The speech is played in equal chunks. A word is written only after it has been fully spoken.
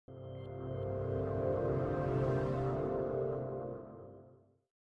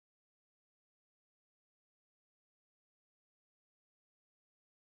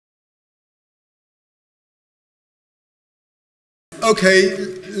Okay,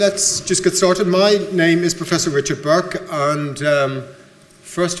 let's just get started. My name is Professor Richard Burke, and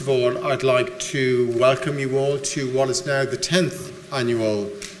first of all, I'd like to welcome you all to what is now the 10th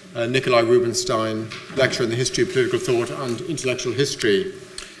annual Nicolai Rubinstein Lecture in the History of Political Thought and Intellectual History.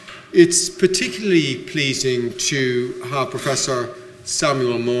 It's particularly pleasing to have Professor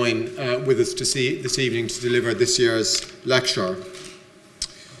Samuel Moyn with us this evening to deliver this year's lecture.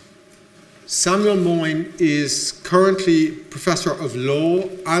 Samuel Moyn is currently Professor of Law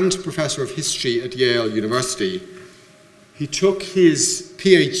and Professor of History at Yale University. He took his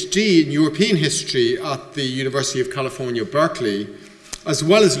PhD in European History at the University of California, Berkeley, as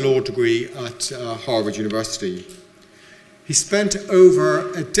well as a law degree at Harvard University. He spent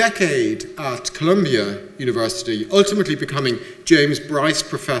over a decade at Columbia University, ultimately becoming James Bryce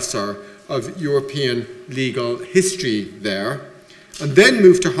Professor of European Legal History there, and then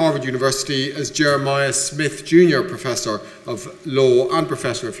moved to Harvard University as Jeremiah Smith Jr. Professor of Law and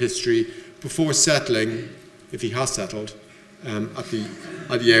Professor of History before settling, if he has settled,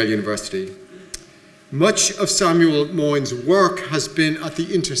 at Yale University. Much of Samuel Moyn's work has been at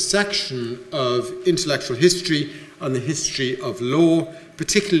the intersection of intellectual history and the history of law,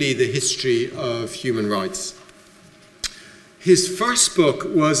 particularly the history of human rights. His first book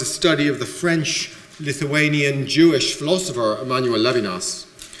was a study of the French-Lithuanian Jewish philosopher Emmanuel Levinas.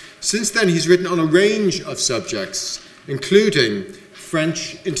 Since then, he's written on a range of subjects, including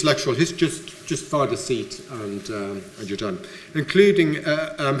French intellectual history, just find a seat and you're done, including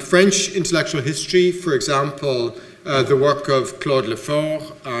French intellectual history, for example, the work of Claude Lefort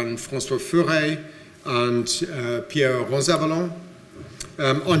and François Furet and Pierre Ronzavalon,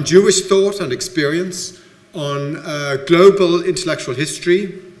 on Jewish thought and experience, on global intellectual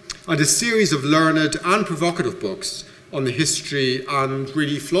history, and a series of learned and provocative books on the history and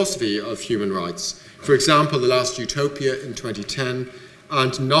really philosophy of human rights. For example, The Last Utopia in 2010,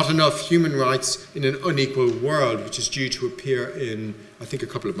 and Not Enough Human Rights in an Unequal World, which is due to appear in, I think, a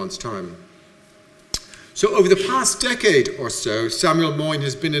couple of months' time. So over the past decade or so, Samuel Moyn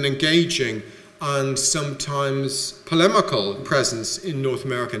has been an engaging and sometimes polemical presence in North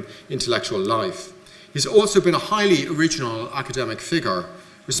American intellectual life. He's also been a highly original academic figure,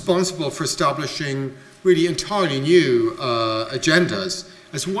 responsible for establishing really entirely new agendas,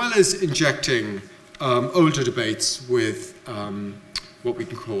 as well as injecting older debates with what we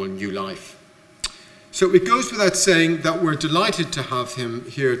can call new life. So it goes without saying that we're delighted to have him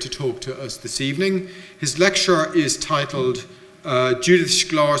here to talk to us this evening. His lecture is titled Judith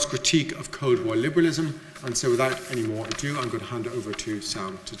Shklar's Critique of Cold War Liberalism. And so without any more ado, I'm going to hand it over to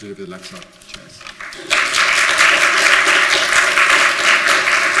Sam to deliver the lecture. Cheers.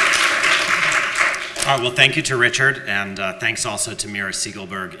 Well, thank you to Richard, and thanks also to Mira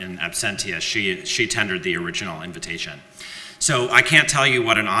Siegelberg in absentia. She tendered the original invitation. So I can't tell you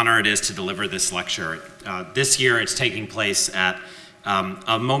what an honor it is to deliver this lecture. This year it's taking place at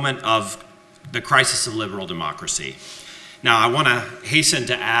a moment of the crisis of liberal democracy. Now I want to hasten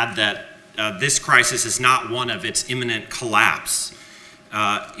to add that this crisis is not one of its imminent collapse.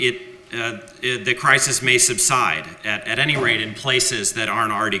 The crisis may subside, at any rate in places that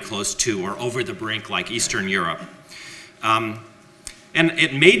aren't already close to or over the brink like Eastern Europe. And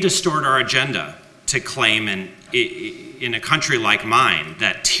it may distort our agenda to claim in a country like mine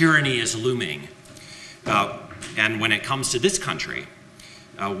that tyranny is looming. And when it comes to this country,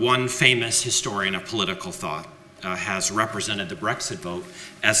 one famous historian of political thought has represented the Brexit vote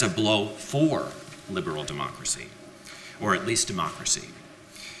as a blow for liberal democracy, or at least democracy.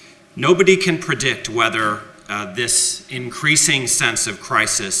 Nobody can predict whether this increasing sense of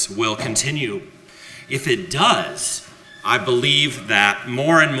crisis will continue. If it does, I believe that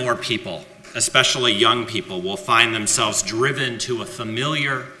more and more people, especially young people, will find themselves driven to a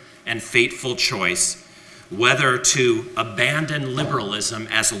familiar and fateful choice, whether to abandon liberalism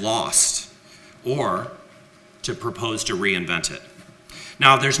as lost or to propose to reinvent it.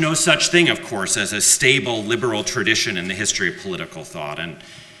 Now, there's no such thing, of course, as a stable liberal tradition in the history of political thought, and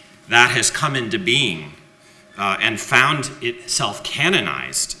that has come into being and found itself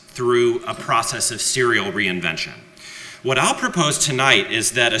canonized through a process of serial reinvention. What I'll propose tonight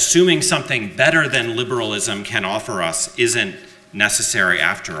is that assuming something better than liberalism can offer us isn't necessary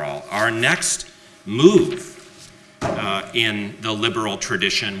after all, our next move in the liberal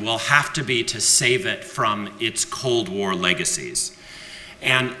tradition will have to be to save it from its Cold War legacies.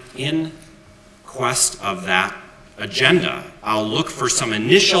 And in quest of that agenda, I'll look for some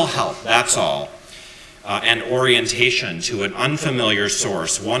initial help, that's all, and orientation to an unfamiliar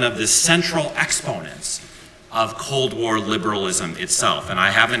source, one of the central exponents of Cold War liberalism itself. And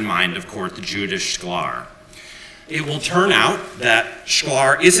I have in mind, of course, Judith Shklar. it will turn out that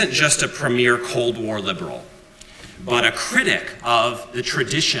Shklar isn't just a premier Cold War liberal, but a critic of the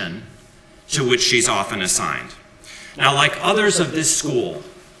tradition to which she's often assigned. Now, like others of this school,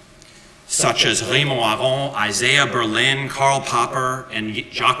 such as Raymond Aron, Isaiah Berlin, Karl Popper, and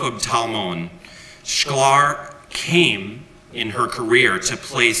Jacob Talmon, Shklar came in her career to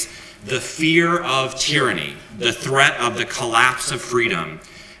place the fear of tyranny, the threat of the collapse of freedom,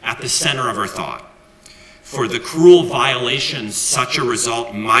 at the center of her thought, for the cruel violations such a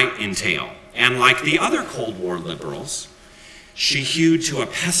result might entail. And like the other Cold War liberals, she hewed to a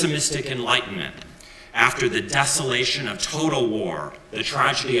pessimistic enlightenment after the desolation of total war, the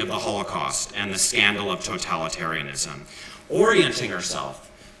tragedy of the Holocaust, and the scandal of totalitarianism, orienting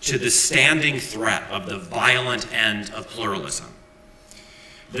herself to the standing threat of the violent end of pluralism.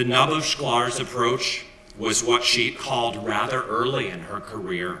 The nub of Shklar's approach was what she called rather early in her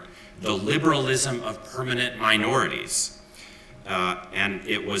career the liberalism of permanent minorities, and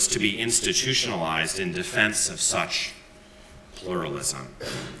it was to be institutionalized in defense of such pluralism.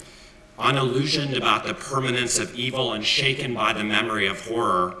 Unillusioned about the permanence of evil and shaken by the memory of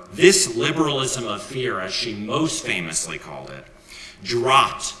horror, this liberalism of fear, as she most famously called it,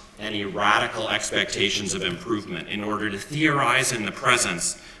 dropped any radical expectations of improvement in order to theorize in the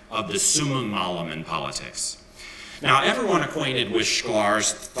presence of the summum malum in politics. Now, everyone acquainted with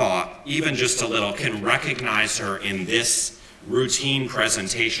Shklar's thought, even just a little, can recognize her in this routine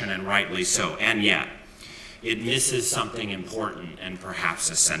presentation, and rightly so, and yet it misses something important and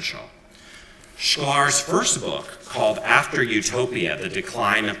perhaps essential. Shklar's first book, called After Utopia, The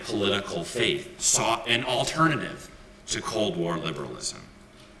Decline of Political Faith, sought an alternative to Cold War liberalism.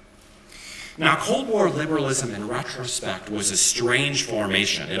 Now, Cold War liberalism, in retrospect, was a strange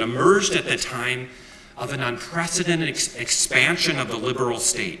formation. It emerged at the time of an unprecedented expansion of the liberal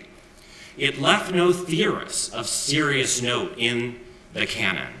state. It left no theorists of serious note in the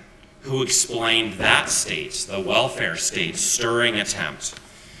canon who explained that state's, the welfare state's, stirring attempt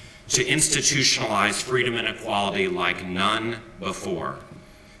to institutionalize freedom and equality like none before,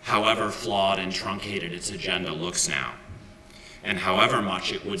 however flawed and truncated its agenda looks now, and however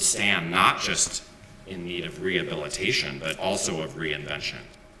much it would stand not just in need of rehabilitation, but also of reinvention.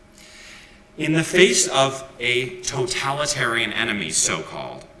 In the face of a totalitarian enemy,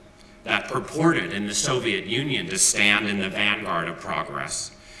 so-called, that purported in the Soviet Union to stand in the vanguard of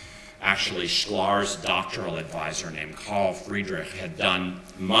progress, actually, Shklar's doctoral advisor named Carl Friedrich had done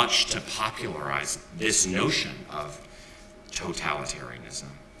much to popularize this notion of totalitarianism.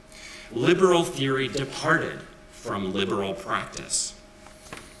 Liberal theory departed from liberal practice.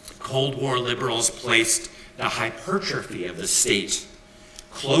 Cold War liberals placed the hypertrophy of the state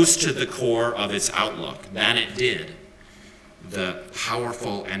close to the core of its outlook than it did the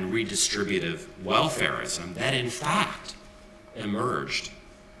powerful and redistributive welfarism that in fact emerged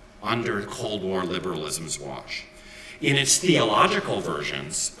under Cold War liberalism's watch. In its theological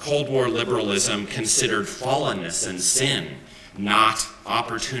versions, Cold War liberalism considered fallenness and sin, not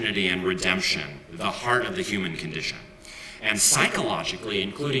opportunity and redemption, the heart of the human condition. And psychologically,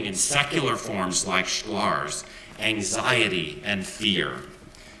 including in secular forms like Shklar's, anxiety and fear,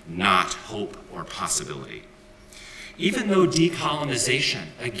 not hope or possibility. Even though decolonization,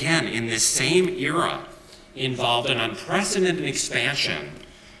 again, in this same era, involved an unprecedented expansion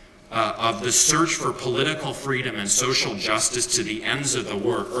of the search for political freedom and social justice to the ends of the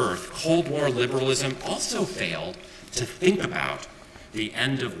earth, Cold War liberalism also failed to think about the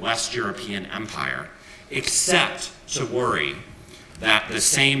end of West European empire, except to worry that the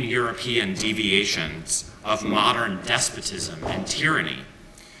same European deviations of modern despotism and tyranny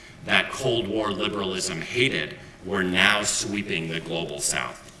that Cold War liberalism hated were now sweeping the global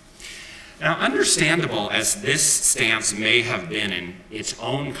South. Now, understandable as this stance may have been in its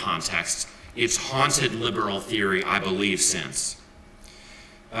own context, it's haunted liberal theory, I believe, since.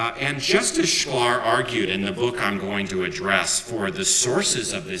 And just as Shklar argued in the book I'm going to address for the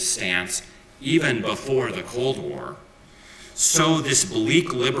sources of this stance even before the Cold War, so this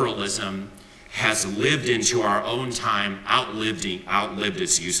bleak liberalism has lived into our own time, outlived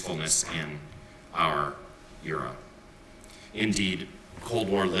its usefulness in our era. Indeed, Cold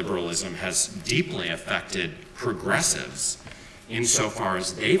War liberalism has deeply affected progressives insofar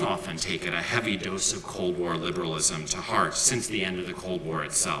as they've often taken a heavy dose of Cold War liberalism to heart since the end of the Cold War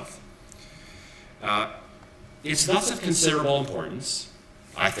itself. It's thus of considerable importance,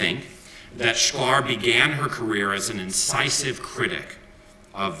 I think, that Shklar began her career as an incisive critic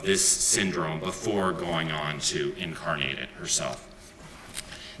of this syndrome before going on to incarnate it herself.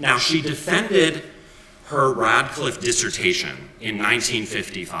 Now, she defended her Radcliffe dissertation in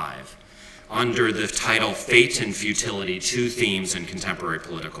 1955 under the title Fate and Futility, Two Themes in Contemporary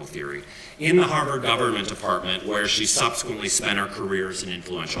Political Theory, in the Harvard Government Department, where she subsequently spent her career as an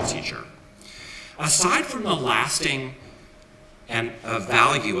influential teacher. Aside from the lasting and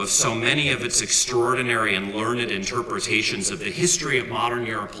value of so many of its extraordinary and learned interpretations of the history of modern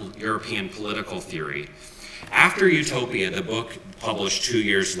European political theory, after Utopia, the book published 2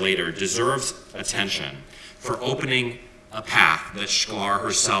 years later, deserves attention for opening a path that Shklar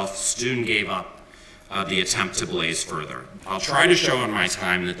herself soon gave up the attempt to blaze further. I'll try to show in my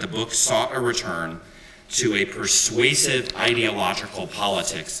time that the book sought a return to a persuasive ideological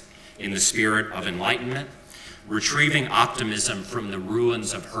politics in the spirit of enlightenment, retrieving optimism from the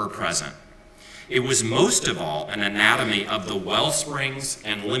ruins of her present. It was most of all an anatomy of the wellsprings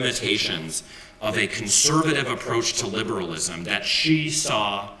and limitations of a conservative approach to liberalism that she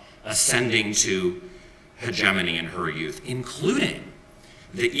saw ascending to hegemony in her youth, including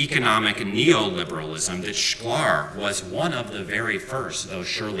the economic neoliberalism that Shklar was one of the very first, though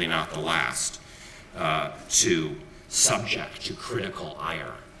surely not the last, to subject to critical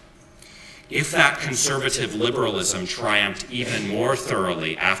ire. If that conservative liberalism triumphed even more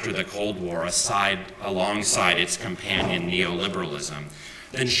thoroughly after the Cold War alongside its companion neoliberalism,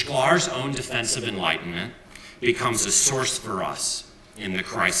 then Shklar's own defense of enlightenment becomes a source for us in the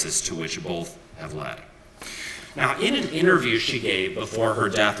crisis to which both have led. Now, in an interview she gave before her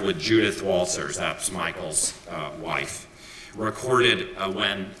death with Judith Walters, that's Michael's wife, recorded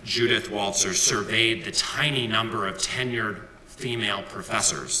when Judith Walters surveyed the tiny number of tenured female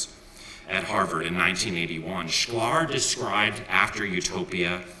professors at Harvard in 1981, Shklar described After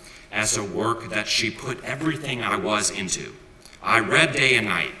Utopia as a work that she put everything I was into. I read day and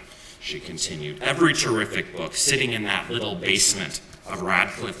night, she continued, every terrific book, sitting in that little basement of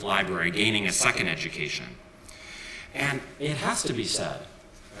Radcliffe Library, gaining a second education. And it has to be said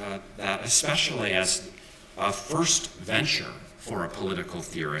that especially as a first venture for a political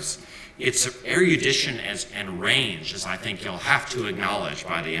theorist, its erudition and range, as I think you'll have to acknowledge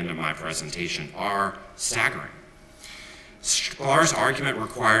by the end of my presentation, are staggering. Shklar's argument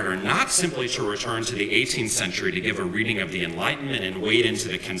required her not simply to return to the 18th century to give a reading of the Enlightenment and wade into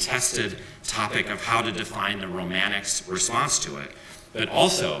the contested topic of how to define the Romantics' response to it, but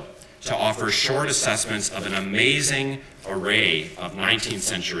also to offer short assessments of an amazing array of 19th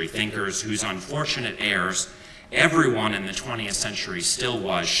century thinkers whose unfortunate heirs everyone in the 20th century still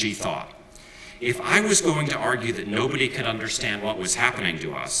was, she thought. If I was going to argue that nobody could understand what was happening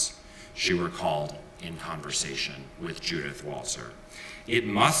to us, she recalled in conversation with Judith Walters, it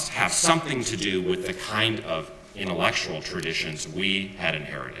must have something to do with the kind of intellectual traditions we had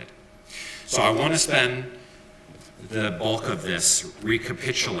inherited. So I want to spend the bulk of this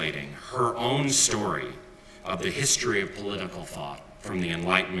recapitulating her own story of the history of political thought from the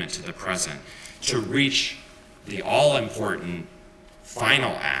Enlightenment to the present to reach the all-important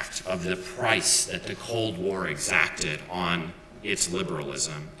final act of the price that the Cold War exacted on its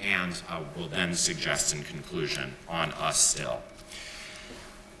liberalism, and I will then suggest in conclusion on us still.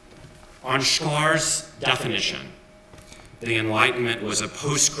 On Shklar's definition, the Enlightenment was a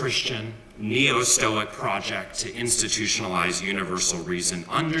post-Christian, neo-Stoic project to institutionalize universal reason,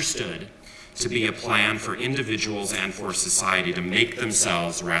 understood to be a plan for individuals and for society to make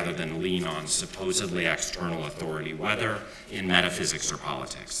themselves rather than lean on supposedly external authority, whether in metaphysics or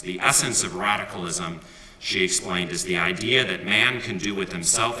politics. The essence of radicalism, she explained, is the idea that man can do with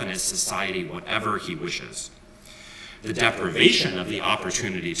himself and his society whatever he wishes. The deprivation of the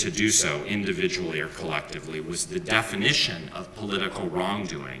opportunity to do so individually or collectively was the definition of political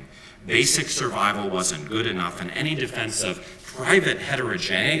wrongdoing. Basic survival wasn't good enough, and any defense of private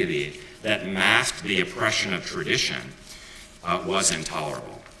heterogeneity that masked the oppression of tradition was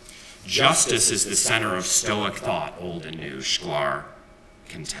intolerable. Justice is the center of Stoic thought, old and new, Shklar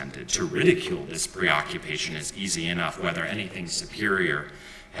contended. To ridicule this preoccupation is easy enough. Whether anything superior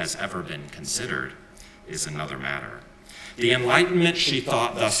has ever been considered is another matter. The Enlightenment, she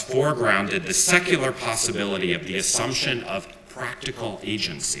thought, thus foregrounded the secular possibility of the assumption of practical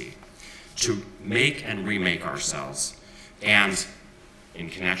agency to make and remake ourselves, and in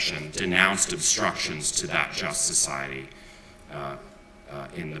connection, denounced obstructions to that just society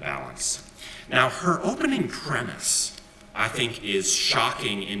in the balance. Now, her opening premise, I think, is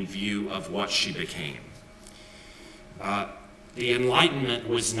shocking in view of what she became. The Enlightenment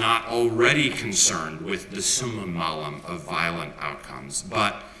was not already concerned with the summum malum of violent outcomes,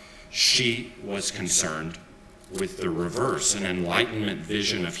 but she was concerned with the reverse, an Enlightenment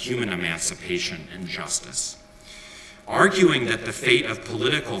vision of human emancipation and justice. Arguing that the fate of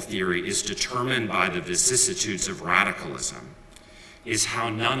political theory is determined by the vicissitudes of radicalism, is how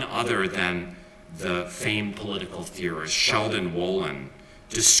none other than the famed political theorist Sheldon Wolin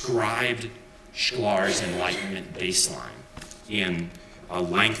described Shklar's Enlightenment baseline in a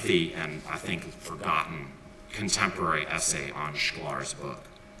lengthy and, I think, forgotten contemporary essay on Shklar's book.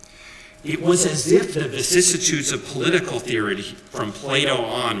 It was as if the vicissitudes of political theory from Plato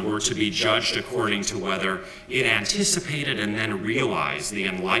on were to be judged according to whether it anticipated and then realized the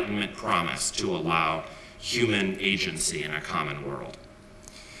Enlightenment promise to allow human agency in a common world.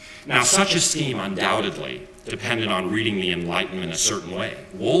 Now, such a scheme undoubtedly depended on reading the Enlightenment a certain way.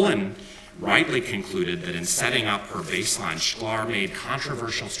 Wolin rightly concluded that in setting up her baseline, Shklar made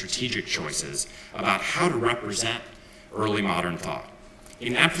controversial strategic choices about how to represent early modern thought.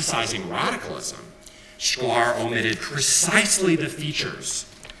 In emphasizing radicalism, Shklar omitted precisely the features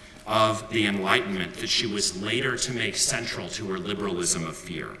of the Enlightenment that she was later to make central to her liberalism of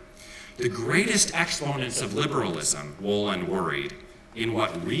fear. The greatest exponents of liberalism, Wolin worried, in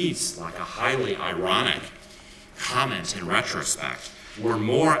what reads like a highly ironic comment in retrospect, were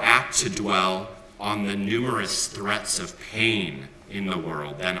more apt to dwell on the numerous threats of pain in the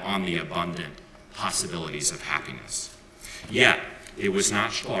world than on the abundant possibilities of happiness. Yet, it was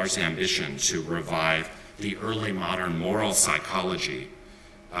not Shklar's ambition to revive the early modern moral psychology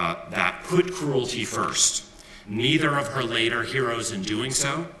that put cruelty first. Neither of her later heroes in doing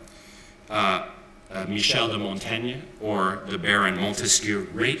so, Michel de Montaigne or the Baron Montesquieu,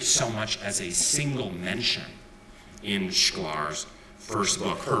 rate so much as a single mention in Shklar's first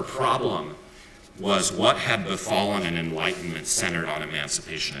book. Her problem was what had befallen an Enlightenment centered on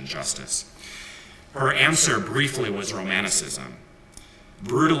emancipation and justice. Her answer briefly was Romanticism.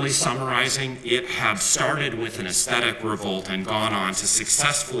 Brutally summarizing, it had started with an aesthetic revolt and gone on to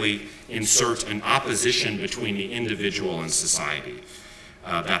successfully insert an opposition between the individual and society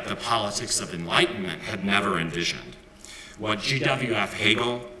that the politics of Enlightenment had never envisioned. What G.W.F.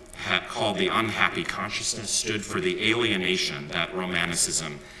 Hegel had called the unhappy consciousness stood for the alienation that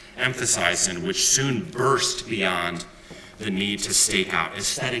Romanticism emphasized and which soon burst beyond the need to stake out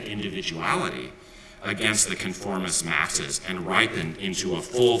aesthetic individuality against the conformist masses and ripened into a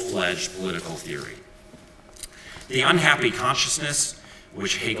full-fledged political theory. The unhappy consciousness,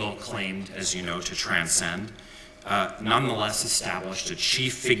 which Hegel claimed, as you know, to transcend, nonetheless established a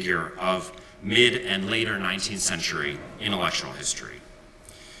chief figure of mid and later 19th century intellectual history.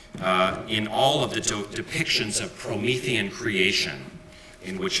 In all of the depictions of Promethean creation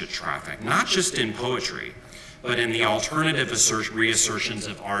in which it trafficked, not just in poetry, but in the alternative reassertions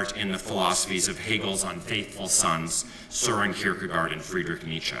of art in the philosophies of Hegel's unfaithful sons, Søren Kierkegaard and Friedrich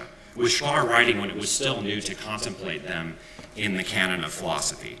Nietzsche, with Shklar writing when it was still new to contemplate them in the canon of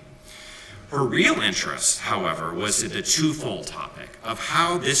philosophy. Her real interest, however, was the twofold topic of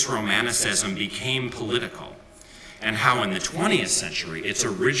how this Romanticism became political and how in the 20th century its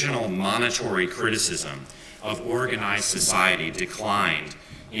original monitory criticism of organized society declined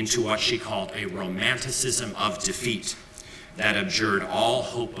into what she called a romanticism of defeat that abjured all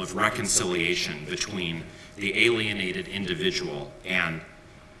hope of reconciliation between the alienated individual and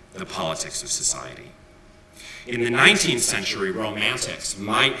the politics of society. In the 19th century, romantics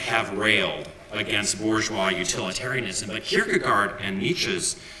might have railed against bourgeois utilitarianism, but Kierkegaard and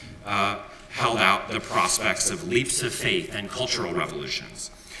Nietzsche's held out the prospects of leaps of faith and cultural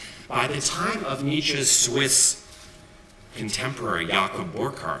revolutions. By the time of Nietzsche's Swiss contemporary Jakob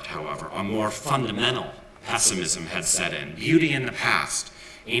Burckhardt, however, a more fundamental pessimism had set in. Beauty in the past,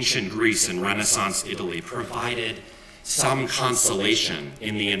 ancient Greece and Renaissance Italy provided some consolation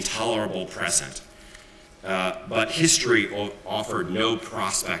in the intolerable present, but history offered no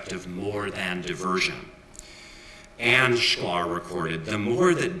prospect of more than diversion. And Shklar recorded, the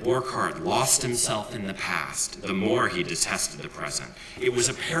more that Burckhardt lost himself in the past, the more he detested the present. It was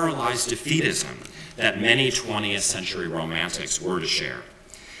a paralyzed defeatism that many 20th century romantics were to share.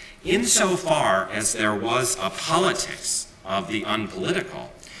 Insofar as there was a politics of the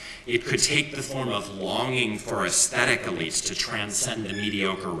unpolitical, it could take the form of longing for aesthetic elites to transcend the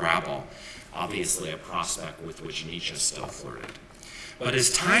mediocre rabble, obviously a prospect with which Nietzsche still flirted. But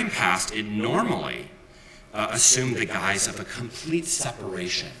as time passed, it normally assumed the guise of a complete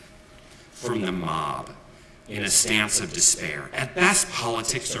separation from the mob in a stance of despair. At best,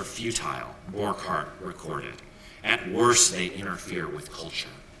 politics are futile, Burckhardt recorded. At worst, they interfere with culture.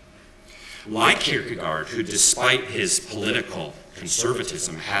 Like Kierkegaard, who despite his political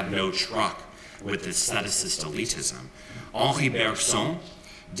conservatism had no truck with aestheticist elitism, Henri Bergson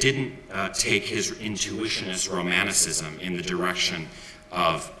didn't take his intuitionist romanticism in the direction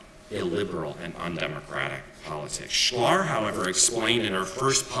of illiberal and undemocratic politics. Shklar, however, explained in her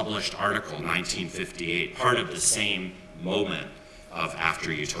first published article, 1958, part of the same moment of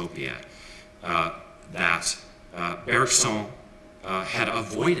After Utopia, that Bergson had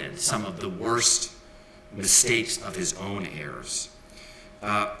avoided some of the worst mistakes of his own heirs.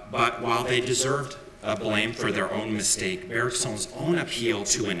 But while they deserved blame for their own mistake, Bergson's own appeal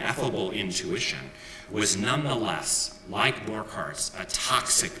to ineffable intuition was nonetheless, like Burckhardt's, a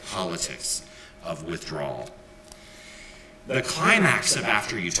toxic politics of withdrawal. The climax of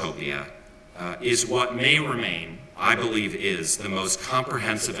After Utopia is what may remain, I believe is, the most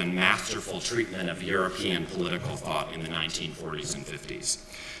comprehensive and masterful treatment of European political thought in the 1940s and 50s,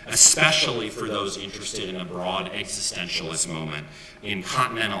 especially for those interested in a broad existentialist moment in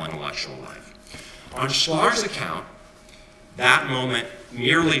continental intellectual life. On Shklar's account, that moment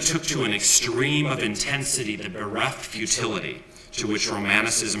merely took to an extreme of intensity the bereft futility to which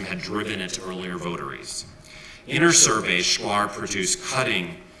Romanticism had driven its earlier votaries. In her surveys, Shklar produced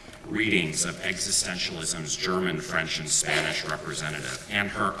cutting readings of existentialism's German, French, and Spanish representative, and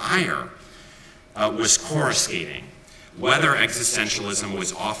her ire was coruscating whether existentialism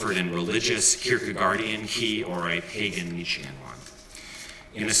was offered in religious Kierkegaardian key or a pagan Nietzschean one.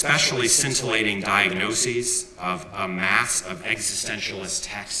 In especially scintillating diagnoses of a mass of existentialist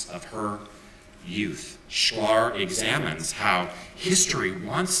texts of her youth, Shklar examines how history,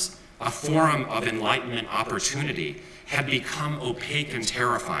 once a forum of Enlightenment opportunity, had become opaque and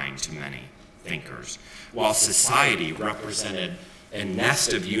terrifying to many thinkers, while society represented a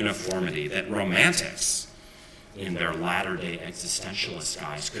nest of uniformity that romantics, in their latter-day existentialist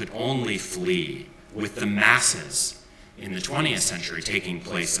guise, could only flee, with the masses in the 20th century taking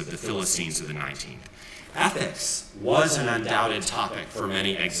place of the Philistines of the 19th. Ethics was an undoubted topic for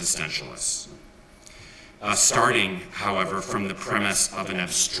many existentialists, starting, however, from the premise of an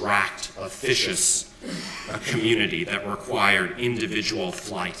abstract, officious community that required individual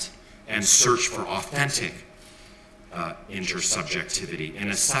flight and search for authentic intersubjectivity. In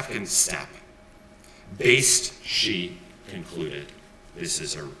a second step, based, she concluded, this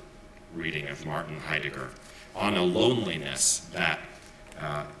is a reading of Martin Heidegger, on a loneliness that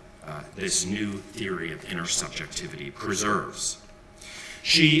this new theory of intersubjectivity preserves.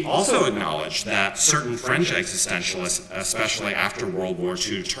 She also acknowledged that certain French existentialists, especially after World War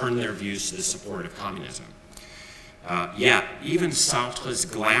II, turned their views to the support of communism. Yet, even Sartre's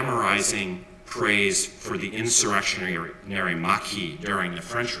glamorizing praise for the insurrectionary Maquis during the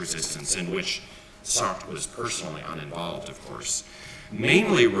French resistance, in which Sartre was personally uninvolved, of course,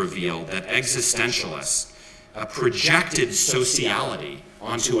 mainly revealed that existentialists projected sociality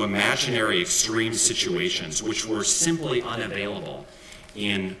onto imaginary extreme situations which were simply unavailable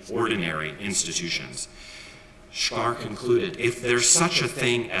in ordinary institutions. Shklar concluded, if there's such a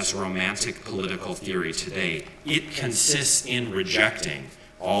thing as romantic political theory today, it consists in rejecting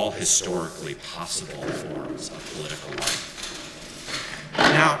all historically possible forms of political life.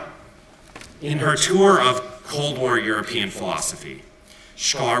 Now, in her tour of Cold War European philosophy,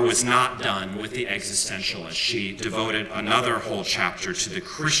 Shklar was not done with the existentialists. She devoted another whole chapter to the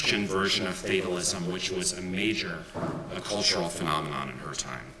Christian version of fatalism, which was a major cultural phenomenon in her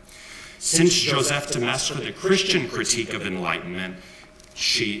time. Since Joseph de Maistre, the Christian critique of Enlightenment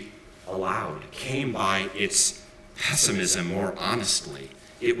she allowed came by its pessimism more honestly.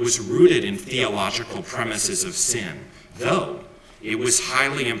 It was rooted in theological premises of sin, though it was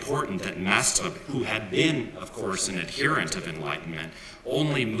highly important that Maistre, who had been, of course, an adherent of Enlightenment,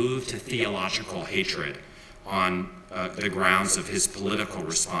 only moved to theological hatred on the grounds of his political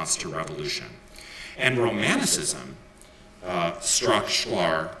response to revolution. And Romanticism struck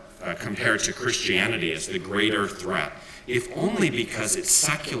Shklar, compared to Christianity, as the greater threat, if only because its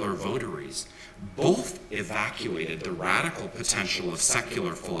secular votaries both evacuated the radical potential of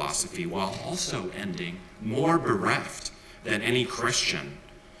secular philosophy while also ending more bereft than any Christian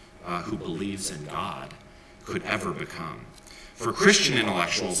who believes in God could ever become. For Christian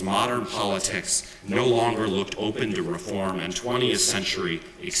intellectuals, modern politics no longer looked open to reform, and 20th century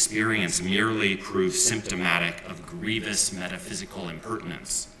experience merely proved symptomatic of grievous metaphysical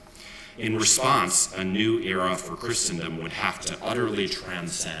impertinence. In response, a new era for Christendom would have to utterly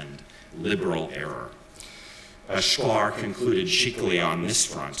transcend liberal error. As Shklar concluded cheekily on this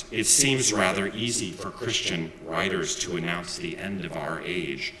front, it seems rather easy for Christian writers to announce the end of our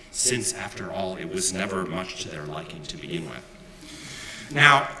age, since, after all, it was never much to their liking to begin with.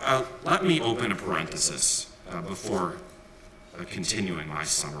 Now, let me open a parenthesis before continuing my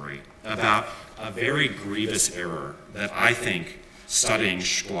summary about a very grievous error that I think studying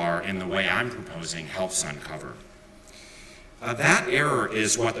Shklar in the way I'm proposing helps uncover. That error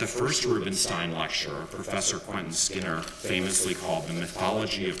is what the first Rubinstein lecturer, Professor Quentin Skinner, famously called the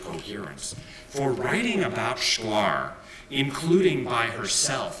mythology of coherence. For writing about Shklar, including by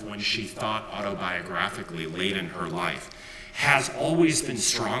herself when she thought autobiographically late in her life, has always been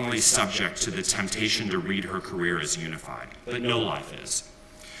strongly subject to the temptation to read her career as unified, but no life is.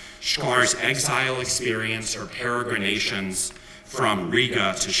 Shklar's exile experience, her peregrinations from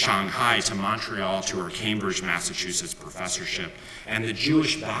Riga to Shanghai to Montreal to her Cambridge, Massachusetts professorship, and the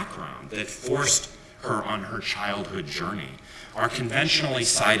Jewish background that forced her on her childhood journey are conventionally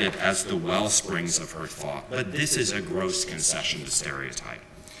cited as the wellsprings of her thought, but this is a gross concession to stereotype.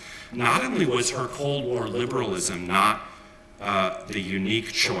 Not only was her Cold War liberalism not the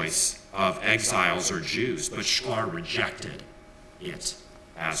unique choice of exiles or Jews, but Shklar rejected it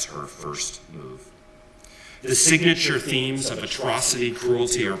as her first move. The signature themes of atrocity,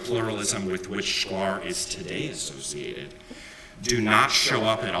 cruelty, or pluralism with which Shklar is today associated do not show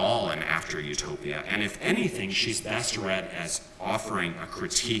up at all in After Utopia, and if anything, she's best read as offering a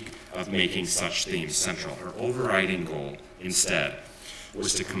critique of making such themes central. Her overriding goal, instead,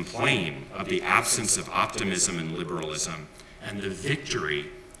 was to complain of the absence of optimism in liberalism and the victory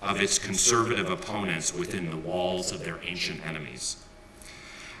of its conservative opponents within the walls of their ancient enemies.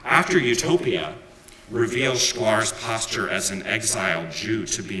 After Utopia reveals Shklar's posture as an exiled Jew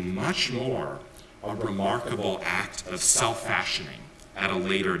to be much more a remarkable act of self-fashioning at a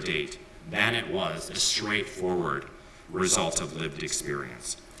later date than it was a straightforward result of lived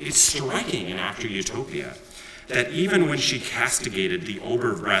experience. It's striking in After Utopia that even when she castigated the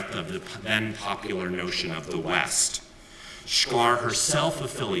overbreadth of the then popular notion of the West, Shklar herself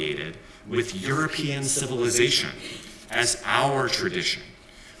affiliated with European civilization as our tradition,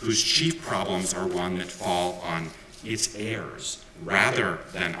 whose chief problems are one that fall on its heirs rather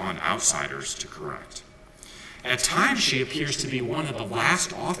than on outsiders to correct. At times, she appears to be one of the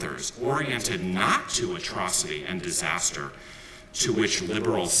last authors oriented not to atrocity and disaster to which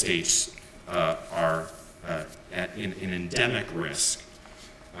liberal states are in endemic risk,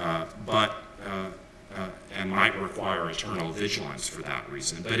 and might require eternal vigilance for that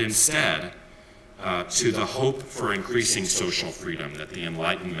reason, but instead to the hope for increasing social freedom that the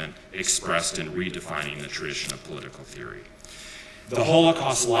Enlightenment expressed in redefining the tradition of political theory. The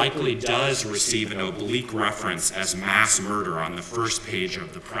Holocaust likely does receive an oblique reference as mass murder on the first page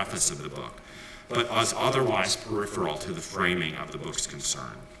of the preface of the book, but was otherwise peripheral to the framing of the book's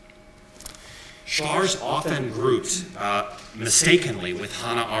concern. Shklar's often grouped mistakenly with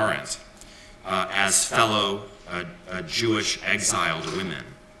Hannah Arendt as fellow Jewish exiled women,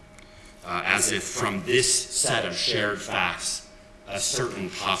 as if from this set of shared facts a certain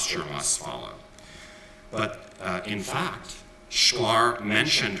posture must follow. But in fact, Shklar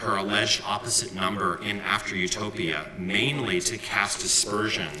mentioned her alleged opposite number in After Utopia mainly to cast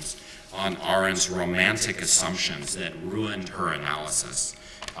aspersions on Arendt's romantic assumptions that ruined her analysis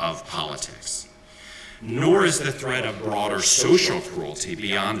of politics. Nor is the threat of broader social cruelty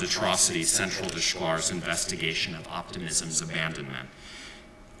beyond atrocity central to Shklar's investigation of optimism's abandonment.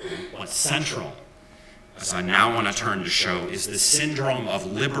 What's central, as I now want to turn to show, is the syndrome of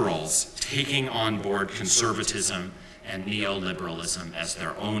liberals taking on board conservatism and neoliberalism as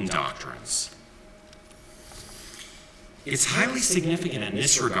their own doctrines. It's highly significant in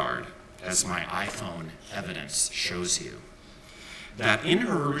this regard, as my iPhone evidence shows you, that in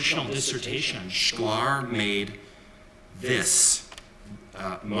her original dissertation, Shklar made this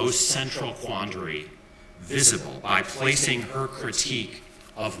most central quandary visible by placing her critique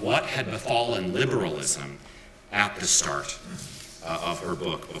of what had befallen liberalism at the start of her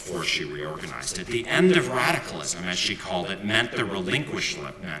book before she reorganized it. The end of radicalism, as she called it, meant the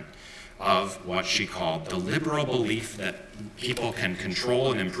relinquishment of what she called the liberal belief that people can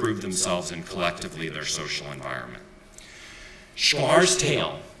control and improve themselves and collectively their social environment. Shklar's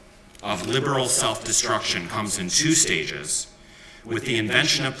tale of liberal self-destruction comes in two stages, with the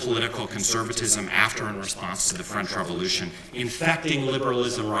invention of political conservatism after and response to the French Revolution infecting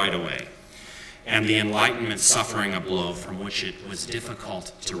liberalism right away, and the Enlightenment suffering a blow from which it was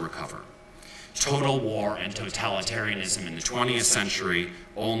difficult to recover. Total war and totalitarianism in the 20th century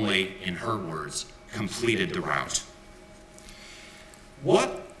only, in her words, completed the rout.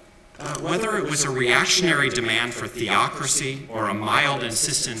 Whether it was a reactionary demand for theocracy or a mild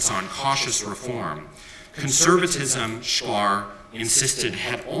insistence on cautious reform, conservatism, Shklar insisted,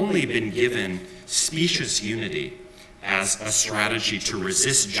 had only been given specious unity as a strategy to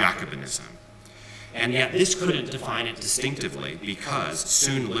resist Jacobinism. And yet this couldn't define it distinctively because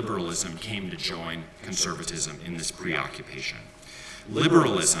soon liberalism came to join conservatism in this preoccupation.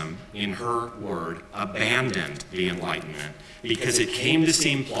 Liberalism, in her word, abandoned the Enlightenment because it came to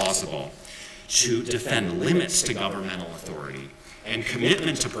seem plausible to defend limits to governmental authority and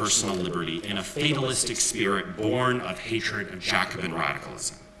commitment to personal liberty in a fatalistic spirit born of hatred of Jacobin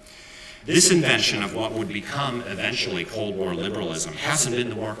radicalism. This invention of what would become eventually Cold War liberalism hasn't been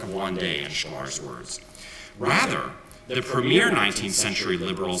the work of one day, in Shklar's words. Rather, the premier 19th century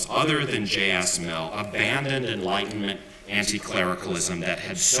liberals, other than J.S. Mill, abandoned Enlightenment anti-clericalism that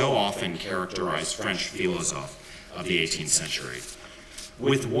had so often characterized French philosophes of the 18th century.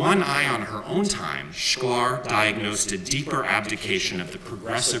 With one eye on her own time, Shklar diagnosed a deeper abdication of the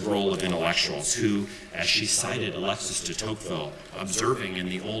progressive role of intellectuals who, as she cited Alexis de Tocqueville observing in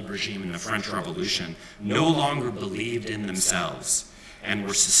the old regime in the French Revolution, no longer believed in themselves and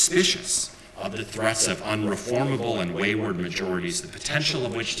were suspicious of the threats of unreformable and wayward majorities, the potential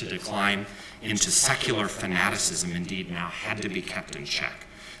of which to decline into secular fanaticism indeed now had to be kept in check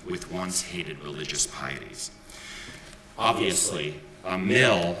with once hated religious pieties. Obviously,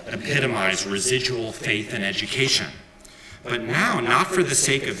 Mill epitomized residual faith in education, but now not for the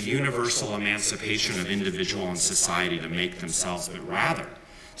sake of universal emancipation of individual and society to make themselves, but rather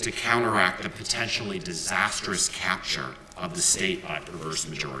to counteract the potentially disastrous capture of the state by perverse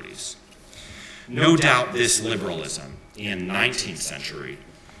majorities. No doubt this liberalism in 19th century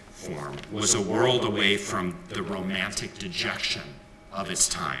form was a world away from the romantic dejection of its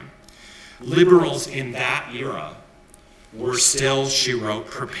time. Liberals in that era were still, she wrote,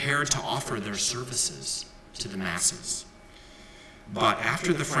 prepared to offer their services to the masses. But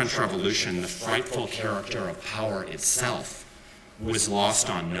after the French Revolution, the frightful character of power itself was lost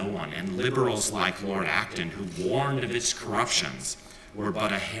on no one, and liberals like Lord Acton, who warned of its corruptions, were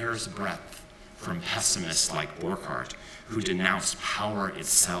but a hair's breadth from pessimists like Burckhardt, who denounced power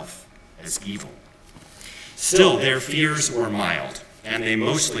itself as evil. Still, their fears were mild, and they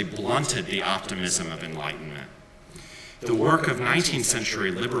mostly blunted the optimism of Enlightenment. The work of 19th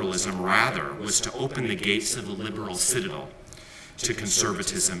century liberalism, rather, was to open the gates of the liberal citadel to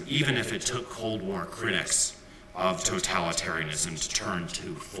conservatism, even if it took Cold War critics of totalitarianism to turn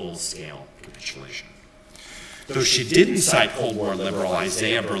to full-scale capitulation. Though she didn't cite Cold War liberal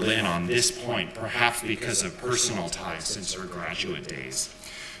Isaiah Berlin on this point, perhaps because of personal ties since her graduate days,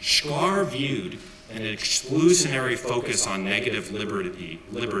 Shklar viewed an exclusionary focus on negative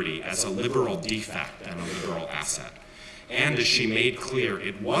liberty as a liberal defect and a liberal asset. And as she made clear,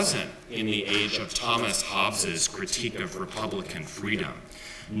 it wasn't in the age of Thomas Hobbes's critique of Republican freedom,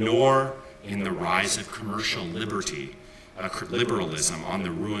 nor in the rise of commercial liberalism on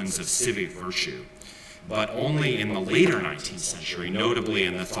the ruins of civic virtue, but only in the later 19th century, notably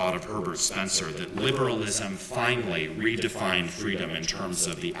in the thought of Herbert Spencer, that liberalism finally redefined freedom in terms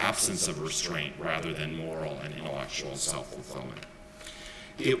of the absence of restraint rather than moral and intellectual self-fulfillment.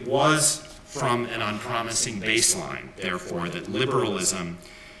 It was from an unpromising baseline, therefore, that liberalism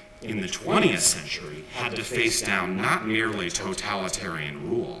in the 20th century had to face down not merely totalitarian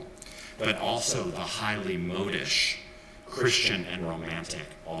rule, but also the highly modish Christian and romantic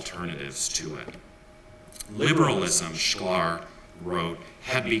alternatives to it. Liberalism, Shklar wrote,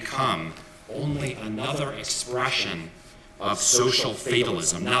 had become only another expression of social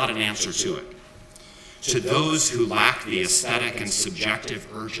fatalism, not an answer to it. To those who lack the aesthetic and subjective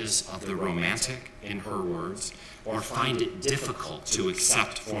urges of the romantic, in her words, or find it difficult to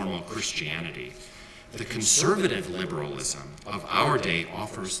accept formal Christianity, the conservative liberalism of our day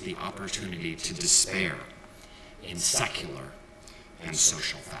offers the opportunity to despair in secular and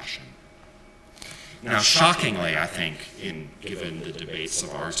social fashion. Now, shockingly, I think, given the debates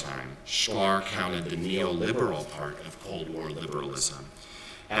of our time, Shklar counted the neoliberal part of Cold War liberalism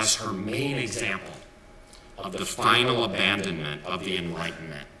as her main example of the final abandonment of the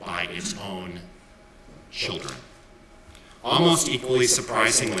Enlightenment by its own children. Almost equally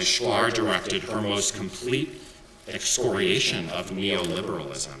surprisingly, Shklar directed her most complete excoriation of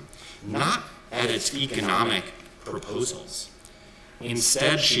neoliberalism, not at its economic proposals.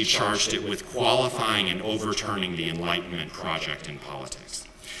 Instead, she charged it with qualifying and overturning the Enlightenment project in politics.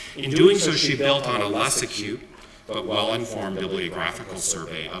 In doing so, she built on a less acute but well-informed bibliographical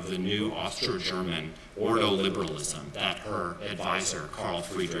survey of the new Austro-German ordo-liberalism that her advisor, Carl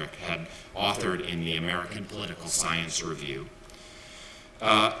Friedrich, had authored in the American Political Science Review.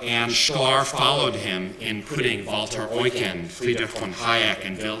 And Shklar followed him in putting Walter Eucken, Friedrich von Hayek,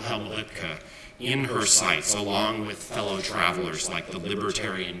 and Wilhelm Lübke in her sights, along with fellow travelers like the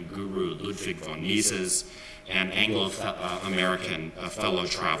libertarian guru Ludwig von Mises and Anglo-American fellow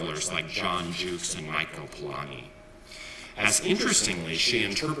travelers like John Jukes and Michael Polanyi. As interestingly, she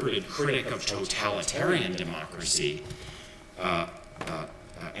interpreted critic of totalitarian democracy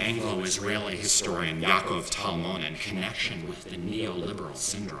Anglo-Israeli historian Yaakov Talmon in connection with the neoliberal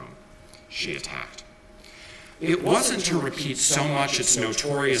syndrome she attacked. It wasn't to repeat so much its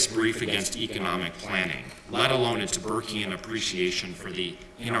notorious brief against economic planning, let alone its Burkean appreciation for the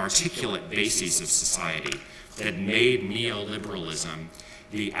inarticulate bases of society that made neoliberalism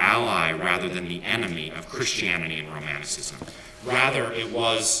the ally rather than the enemy of Christianity and Romanticism. Rather, it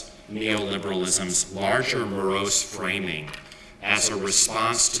was neoliberalism's larger morose framing as a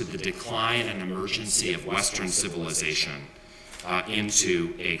response to the decline and emergency of Western civilization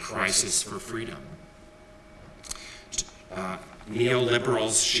into a crisis for freedom.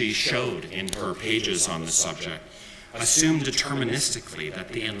 Neoliberals, she showed in her pages on the subject, assumed deterministically that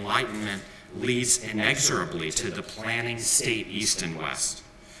the Enlightenment leads inexorably to the planning state East and West,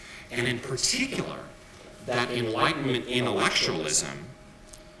 and in particular, that Enlightenment intellectualism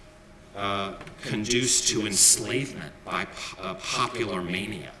conduced to enslavement by popular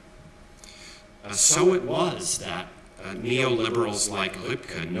mania. So it was that neoliberals like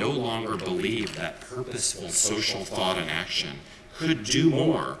Rübke no longer believed that purposeful social thought and action could do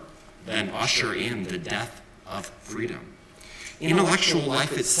more than usher in the death of freedom. Intellectual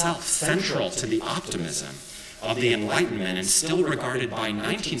life itself, central to the optimism of the Enlightenment and still regarded by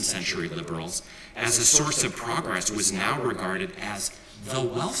 19th century liberals as a source of progress, was now regarded as the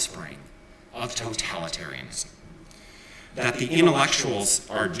wellspring of totalitarianism. That the intellectuals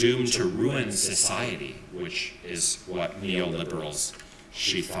are doomed to ruin society, which is what neoliberals,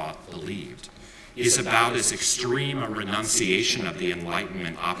 she thought, believed, is about as extreme a renunciation of the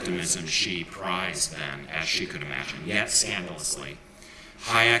Enlightenment optimism she prized then as she could imagine. Yet, scandalously,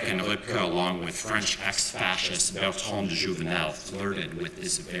 Hayek and Rübke, along with French ex-fascist Bertrand de Jouvenel, flirted with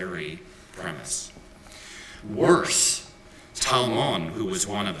this very premise. Worse, Talmon, who was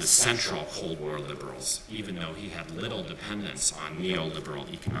one of the central Cold War liberals, even though he had little dependence on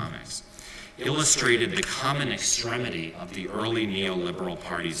neoliberal economics, illustrated the common extremity of the early neoliberal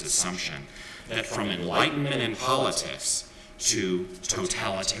party's assumption that from Enlightenment in politics to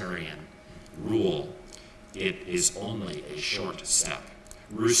totalitarian rule, it is only a short step.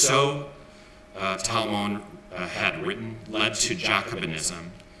 Rousseau, Talmon had written, led to Jacobinism,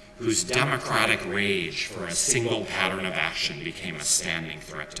 whose democratic rage for a single pattern of action became a standing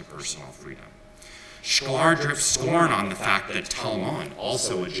threat to personal freedom. Shklar drips scorn on the fact that Talmon,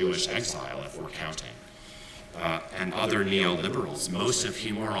 also a Jewish exile if we're counting, and other neoliberals, most of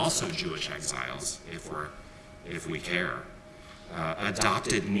whom are also Jewish exiles if we care,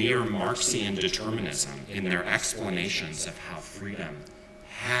 adopted near Marxian determinism in their explanations of how freedom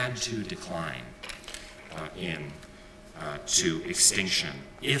had to decline to extinction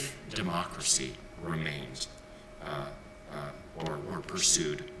if democracy remained or were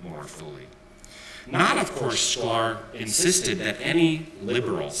pursued more fully. Not, of course, Shklar insisted that any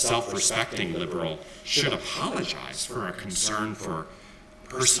liberal, self-respecting liberal, should apologize for a concern for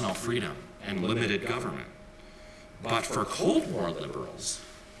personal freedom and limited government. But for Cold War liberals,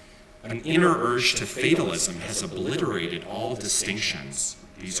 an inner urge to fatalism has obliterated all distinctions,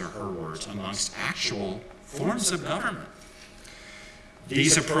 these are her words, amongst actual forms of government.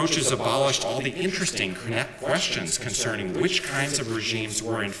 These approaches abolished all the interesting questions concerning which kinds of regimes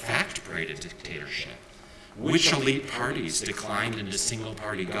were in fact prey to dictatorship, which elite parties declined into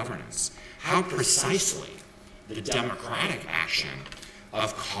single-party governance, how precisely the democratic action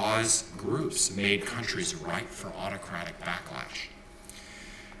of cause groups made countries ripe for autocratic backlash.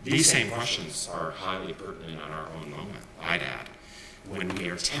 These same questions are highly pertinent in our own moment, I'd add, when we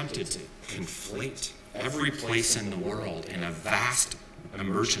are tempted to conflate every place in the world in a vast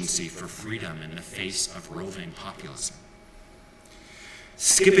emergency for freedom in the face of roving populism.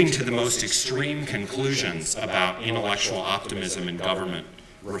 Skipping to the most extreme conclusions about intellectual optimism in government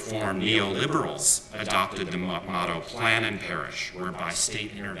reform, neoliberals adopted the motto, plan and perish, whereby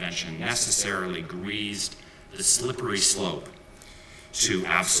state intervention necessarily greased the slippery slope to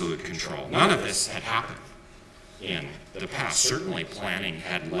absolute control. None of this had happened in the past. Certainly planning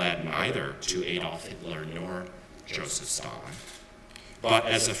had led neither to Adolf Hitler nor Joseph Stalin. But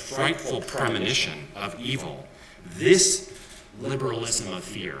as a frightful premonition of evil, this liberalism of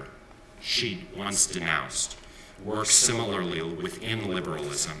fear she once denounced works similarly within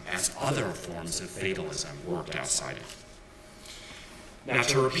liberalism as other forms of fatalism worked outside it. Now,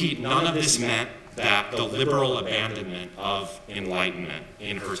 to repeat, none of this meant that the liberal abandonment of Enlightenment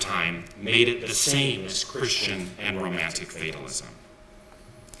in her time made it the same as Christian and Romantic fatalism.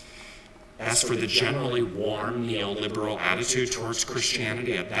 As for the generally warm neoliberal attitude towards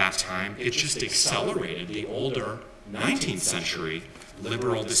Christianity at that time, it just accelerated the older 19th century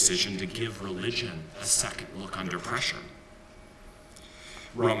liberal decision to give religion a second look under pressure.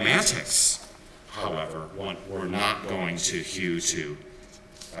 Romantics, however, were not going to hew to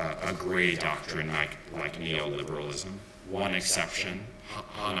a gray doctrine like neoliberalism. One exception,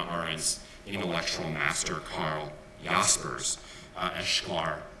 Hannah Arendt's intellectual master, Karl Jaspers, as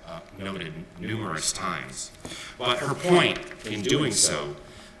Shklar noted numerous times. But her point in doing so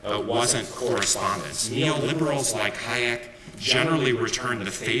wasn't correspondence. Neoliberals like Hayek generally returned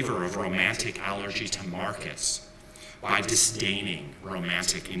the favor of romantic allergy to markets by disdaining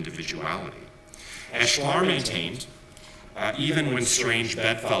romantic individuality. As Shklar maintained, even when strange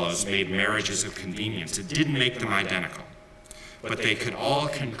bedfellows made marriages of convenience, it didn't make them identical, but they could all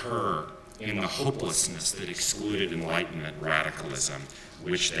concur in the hopelessness that excluded Enlightenment radicalism,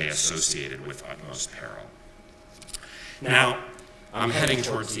 which they associated with utmost peril. Now, I'm heading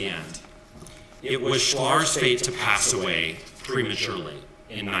towards the end. It was Shklar's fate to pass away prematurely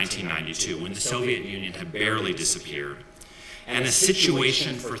in 1992, when the Soviet Union had barely disappeared, and a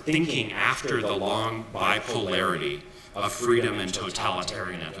situation for thinking after the long bipolarity of freedom and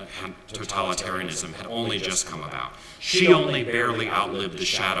totalitarianism had only just come about. She only barely outlived the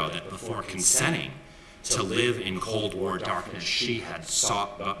shadow that before consenting to live in Cold War darkness, she had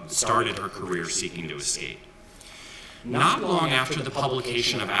started her career seeking to escape. Not long after the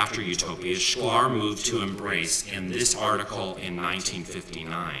publication of After Utopia, Shklar moved to embrace, in this article in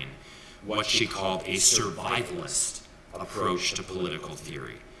 1959, what she called a survivalist approach to political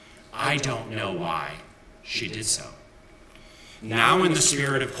theory. I don't know why she did so. Now, in the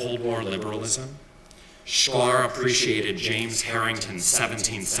spirit of Cold War liberalism, Shklar appreciated James Harrington's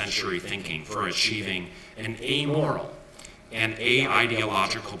 17th century thinking for achieving an amoral and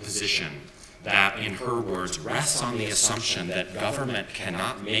aideological position that, in her words, rests on the assumption that government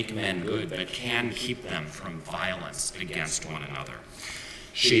cannot make men good, but can keep them from violence against one another.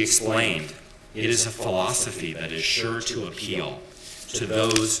 She explained, it is a philosophy that is sure to appeal to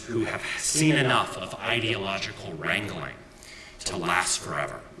those who have seen enough of ideological wrangling to last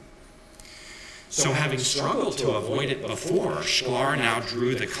forever. So having struggled to avoid it before, Shklar now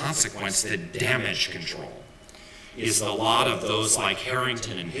drew the consequence that damage control is the lot of those like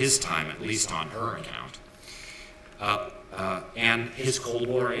Harrington in his time, at least on her account, and his Cold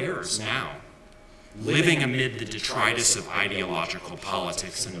War heirs now, living amid the detritus of ideological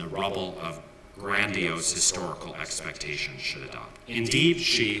politics and the rubble of grandiose historical expectations should adopt. Indeed,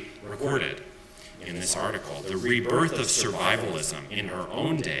 she recorded in this article, the rebirth of survivalism in her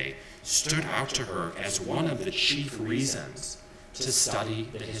own day stood out to her as one of the chief reasons to study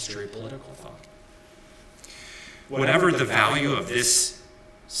the history of political thought. Whatever the value of this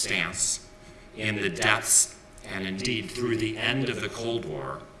stance in the depths and indeed through the end of the Cold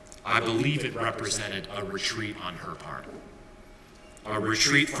War, I believe it represented a retreat on her part. A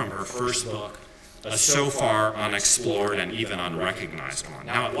retreat from her first book, a so far unexplored and even unrecognized one.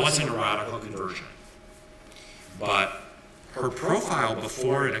 Now, it wasn't a radical conversion, but her profile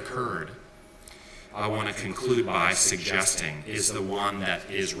before it occurred, I want to conclude by suggesting, is the one that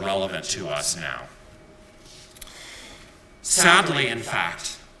is relevant to us now. Sadly, in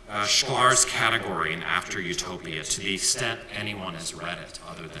fact, Shklar's category in After Utopia, to the extent anyone has read it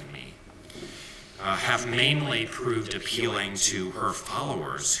other than me, have mainly proved appealing to her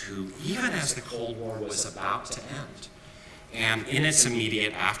followers who, even as the Cold War was about to end, and in its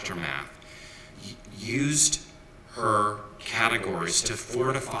immediate aftermath, used her categories to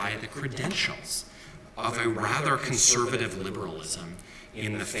fortify the credentials of a rather conservative liberalism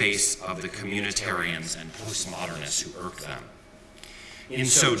in the face of the communitarians and postmodernists who irked them. In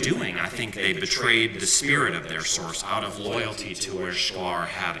so doing, I think they betrayed the spirit of their source out of loyalty to where Shklar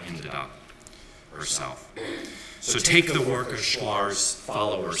had ended up herself. So take the work of Shklar's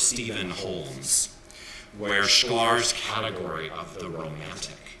follower, Stephen Holmes, where Shklar's category of the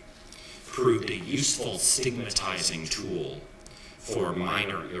romantic proved a useful stigmatizing tool for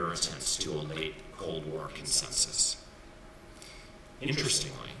minor irritants to a late Cold War consensus.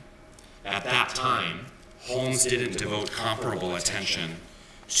 Interestingly, at that time, Holmes didn't devote comparable attention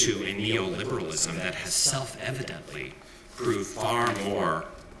to a neoliberalism that has self-evidently proved far more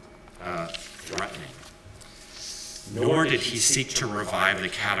threatening. Nor did he seek to revive the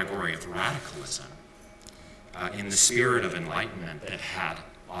category of radicalism in the spirit of enlightenment that had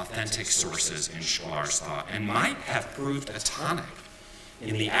authentic sources in Shklar's thought and might have proved a tonic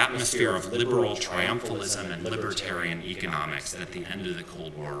in the atmosphere of liberal triumphalism and libertarian economics that the end of the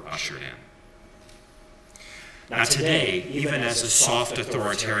Cold War ushered in. Now today, even as a soft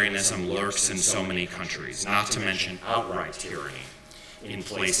authoritarianism lurks in so many countries, not to mention outright tyranny in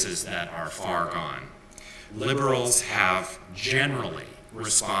places that are far gone, liberals have generally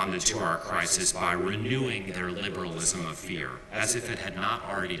responded to our crisis by renewing their liberalism of fear, as if it had not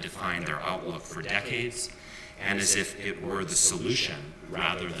already defined their outlook for decades, and as if it were the solution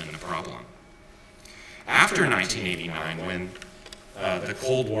rather than the problem. After 1989, when the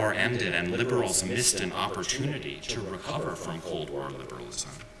Cold War ended and liberals missed an opportunity to recover from Cold War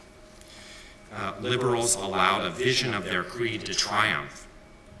liberalism, liberals allowed a vision of their creed to triumph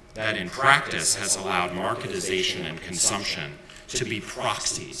that in practice has allowed marketization and consumption to be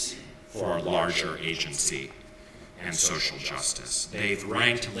proxies for larger agency and social justice. They've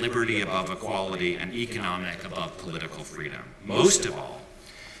ranked liberty above equality and economic above political freedom. Most of all,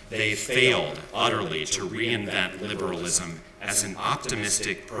 they've failed utterly to reinvent liberalism as an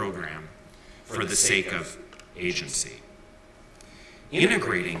optimistic program for the sake of agency.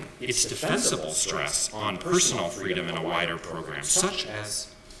 Integrating its defensible stress on personal freedom in a wider program, such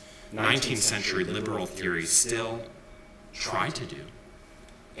as 19th century liberal theory still try to do,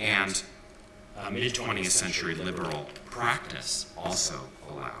 and mid-20th century liberal practice also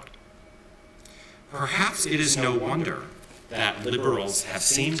allowed. Perhaps it is no wonder that liberals have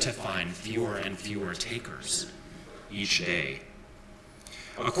seemed to find fewer and fewer takers each day.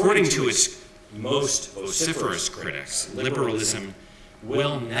 According to its most vociferous critics, liberalism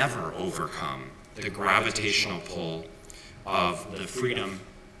will never overcome the gravitational pull of the freedom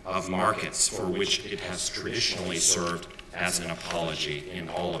of markets for which it has traditionally served as an apology in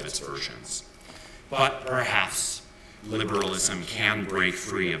all of its versions. But perhaps liberalism can break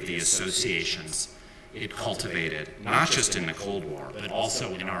free of the associations it cultivated, not just in the Cold War, but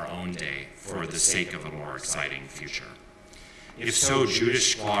also in our own day for the sake of a more exciting future. If so, Judith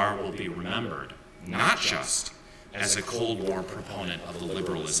Shklar will be remembered not just as a Cold War proponent of the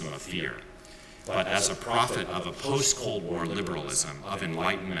liberalism of fear, but as a prophet of a post-Cold War liberalism of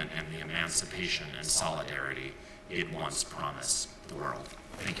enlightenment and the emancipation and solidarity it once promised the world.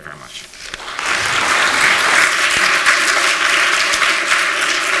 Thank you very much.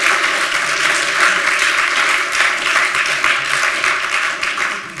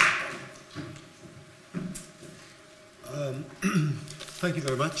 Thank you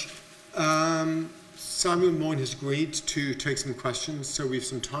very much. Samuel Moyn has agreed to take some questions, so we have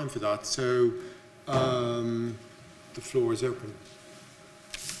some time for that. So the floor is open.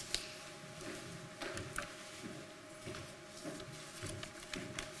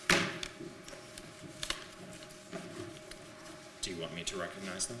 Do you want me to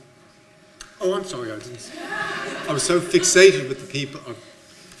recognize them? Oh, I'm sorry, I was so fixated with the people. Oh,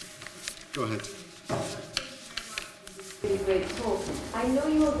 go ahead. Great talk. I know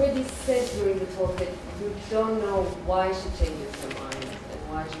you already said during the talk that you don't know why she changes her mind and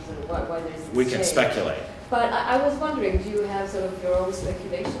why she why there's this We can change. speculate. But I was wondering, do you have sort of your own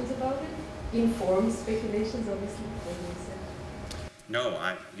speculations about it? Informed speculations, obviously. No,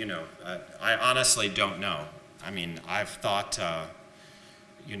 I honestly don't know. I mean, I've thought, that,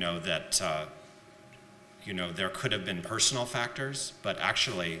 there could have been personal factors, but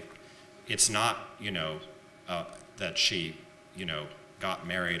actually, it's not, that she, got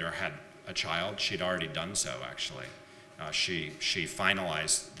married or had a child. She'd already done so, actually. She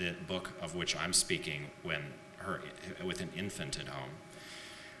finalized the book of which I'm speaking with an infant at home.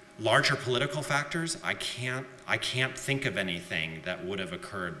 Larger political factors, I can't think of anything that would have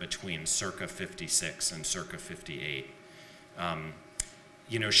occurred between circa 56 and circa 58.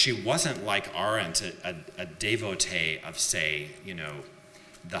 She wasn't like Arendt, a devotee of, say,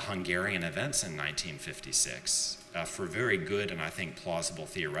 the Hungarian events in 1956 for very good and I think plausible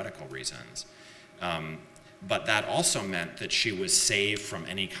theoretical reasons. But that also meant that she was saved from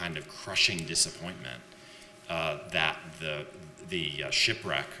any kind of crushing disappointment that the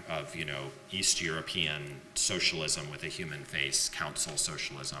shipwreck of East European socialism with a human face, council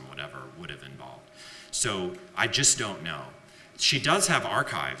socialism, whatever, would have involved. So I just don't know. She does have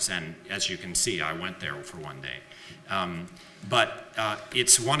archives, and as you can see, I went there for one day. But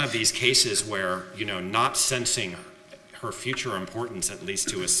it's one of these cases where, not sensing her future importance, at least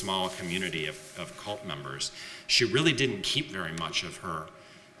to a small community of cult members, she really didn't keep very much of her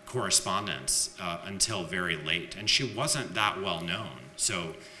correspondence until very late. And she wasn't that well known.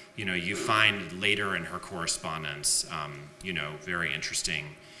 So, you find later in her correspondence, very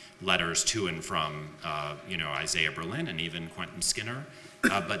interesting letters to and from, Isaiah Berlin and even Quentin Skinner,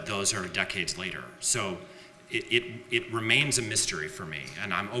 but those are decades later. So it remains a mystery for me,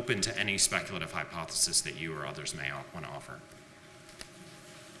 and I'm open to any speculative hypothesis that you or others may want to offer.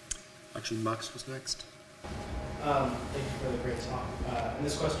 Actually, Max was next. Thank you for the great talk. And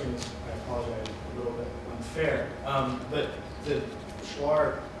this question is, I apologize, a little bit unfair, but the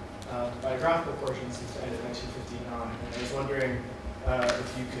Shklar biographical portion seems to end in 1959, and I was wondering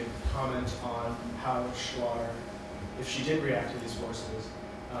if you could comment on how Shklar, if she did react to these forces,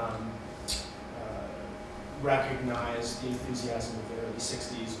 recognized the enthusiasm of the early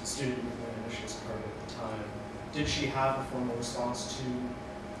 60s, the student movement initiatives started at the time. Did she have a formal response to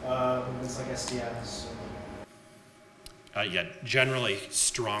movements like SDS? Yeah, generally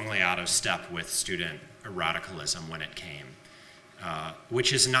strongly out of step with student radicalism when it came,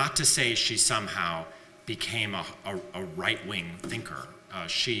 which is not to say she somehow became a right-wing thinker.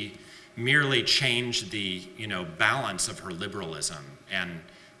 She merely changed the balance of her liberalism and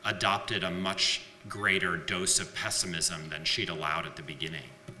adopted a much greater dose of pessimism than she'd allowed at the beginning.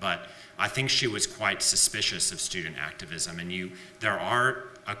 But I think she was quite suspicious of student activism, and there are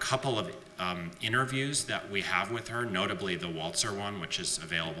a couple of interviews that we have with her, notably the Walzer one, which is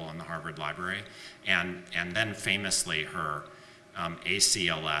available in the Harvard Library, and then famously her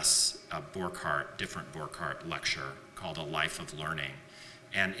ACLS different Burkhardt lecture called A Life of Learning.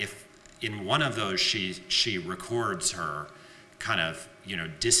 And if in one of those she records her kind of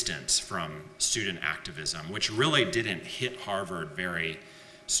distance from student activism, which really didn't hit Harvard very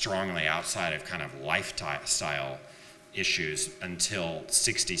strongly outside of kind of lifestyle issues until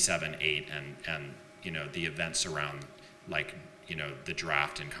 67, 8, and the events around the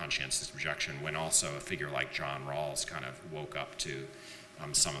draft and conscientious objection, when also a figure like John Rawls kind of woke up to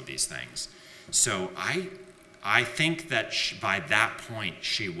some of these things. So I think that by that point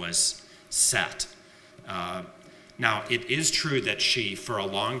she was set. Now, it is true that she, for a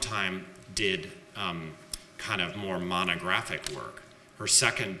long time, did kind of more monographic work. Her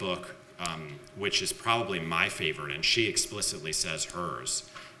second book, which is probably my favorite, and she explicitly says hers,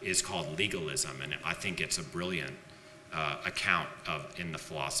 is called Legalism, and I think it's a brilliant account in the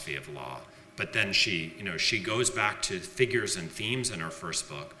philosophy of law. But then she goes back to figures and themes in her first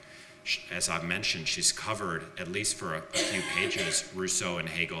book. As I've mentioned, she's covered, at least for a few pages, Rousseau and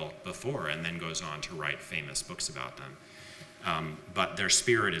Hegel before, and then goes on to write famous books about them. But their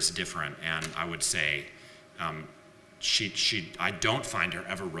spirit is different, and I would say I don't find her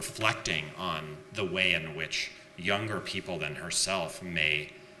ever reflecting on the way in which younger people than herself may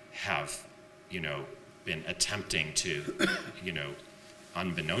have, been attempting to,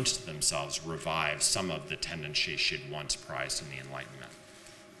 unbeknownst to themselves, revive some of the tendencies she'd once prized in the Enlightenment.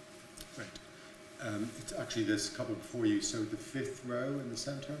 Right. It's actually this couple before you, so the fifth row in the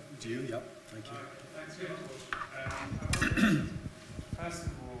center. Do you? Yep. Thank you. Thanks very much. First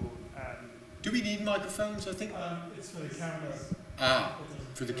of all, do we need microphones? I think it's for the camera. Ah,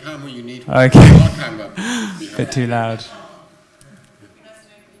 for the camera you need. Okay. Our camera. A bit too loud.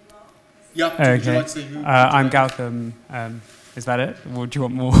 Yeah. Okay. Would you like to say who? I'm Gautam. Is that it? Or do you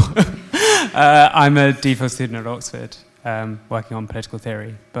want more? I'm a DPhil student at Oxford, working on political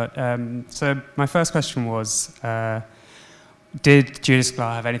theory. But so my first question was, did Judith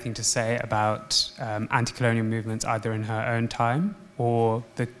Shklar have anything to say about anti-colonial movements either in her own time or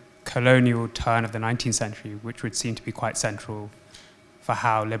the colonial turn of the 19th century, which would seem to be quite central for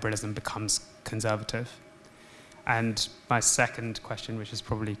how liberalism becomes conservative? And my second question, which is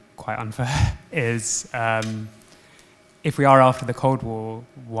probably quite unfair, is if we are after the Cold War,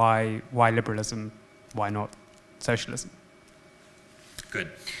 why liberalism? Why not socialism? Good.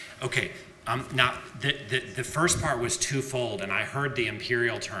 Okay. Now, the first part was twofold, and I heard the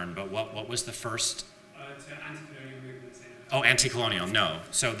imperial turn, but what was the first? To anti-colonial movements. Oh, anti-colonial, no.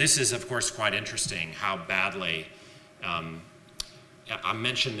 So this is, of course, quite interesting how badly, I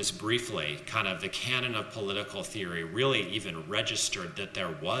mentioned this briefly, kind of the canon of political theory really even registered that there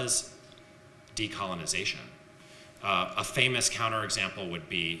was decolonization. A famous counterexample would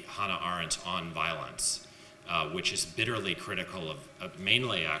be Hannah Arendt's On Violence, which is bitterly critical of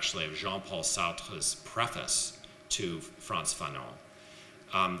mainly actually of Jean-Paul Sartre's preface to Frantz Fanon.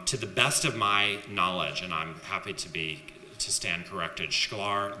 To the best of my knowledge, and I'm happy to stand corrected,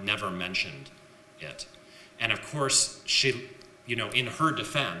 Shklar never mentioned it. And of course, she, in her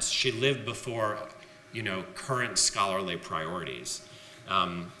defense, she lived before, current scholarly priorities.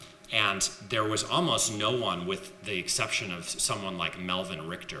 And there was almost no one, with the exception of someone like Melvin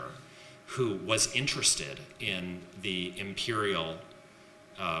Richter, who was interested in the imperial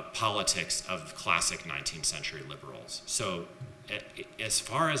politics of classic 19th century liberals. So as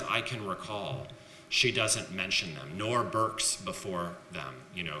far as I can recall, she doesn't mention them, nor Burke's before them,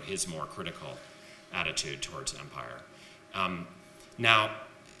 his more critical attitude towards empire. Now,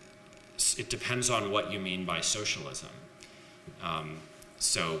 it depends on what you mean by socialism.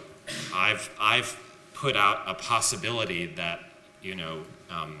 So I've put out a possibility that, in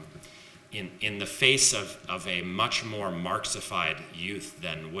the face of a much more Marxified youth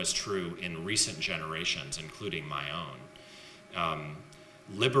than was true in recent generations, including my own,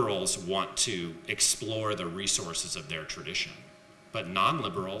 Liberals want to explore the resources of their tradition, but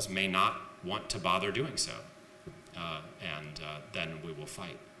non-liberals may not want to bother doing so, and then we will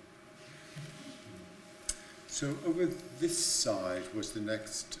fight. So over this side was the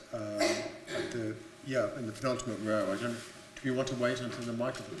next, in the penultimate row. I don't. Do you want to wait until the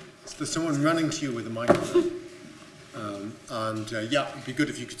microphone? There's someone running to you with a microphone, it'd be good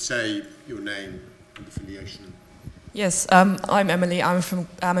if you could say your name and affiliation. Yes, I'm Emily. I'm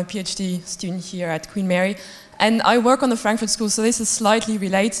a PhD student here at Queen Mary, and I work on the Frankfurt School. So this is slightly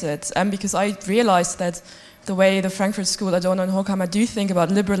related, because I realized that the way the Frankfurt School, Adorno and Horkheimer do think about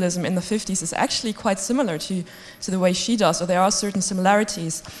liberalism in the 50s is actually quite similar to the way she does, or there are certain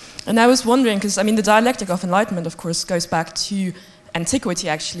similarities. And I was wondering, because I mean the dialectic of enlightenment, of course, goes back to antiquity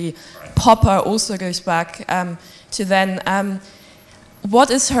actually. Popper also goes back to then.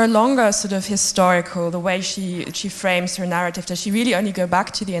 What is her longer sort of historical, the way she frames her narrative? Does she really only go back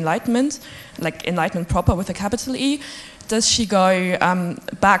to the Enlightenment, like Enlightenment proper with a capital E? Does she go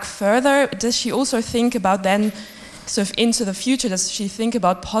back further? Does she also think about then sort of into the future? Does she think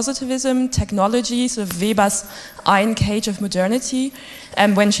about positivism, technology, sort of Weber's iron cage of modernity?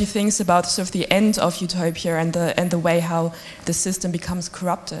 And when she thinks about sort of the end of Utopia and the way how the system becomes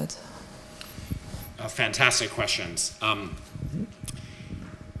corrupted? Fantastic questions.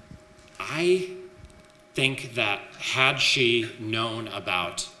 I think that had she known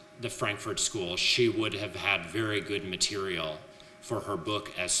about the Frankfurt School, she would have had very good material for her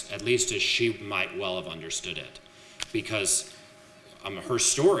book, at least as she might well have understood it. Because her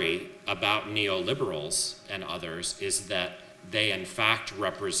story about neoliberals and others is that they in fact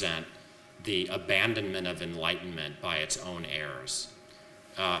represent the abandonment of enlightenment by its own heirs.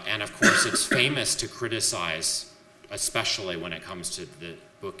 And of course it's famous to criticize, especially when it comes to the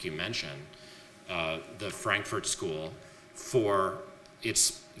book you mentioned, the Frankfurt School, for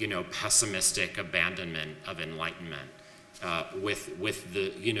its pessimistic abandonment of enlightenment, with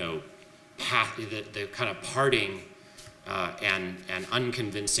the the kind of parting and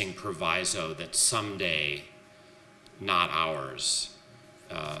unconvincing proviso that someday, not ours,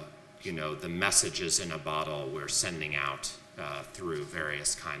 the messages in a bottle we're sending out through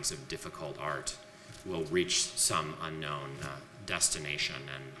various kinds of difficult art will reach some unknown destination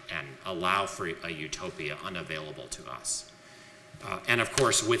and allow for a utopia unavailable to us. And of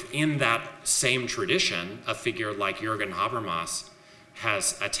course, within that same tradition, a figure like Jürgen Habermas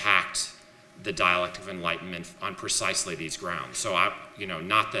has attacked the dialectic of enlightenment on precisely these grounds. So,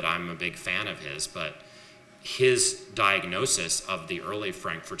 not that I'm a big fan of his, but his diagnosis of the early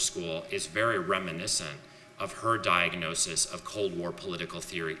Frankfurt School is very reminiscent of her diagnosis of Cold War political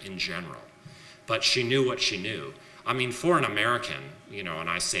theory in general. But she knew what she knew. I mean, for an American, and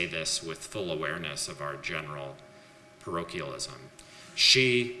I say this with full awareness of our general parochialism,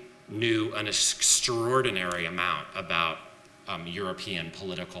 she knew an extraordinary amount about European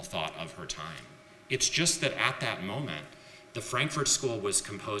political thought of her time. It's just that at that moment, the Frankfurt School was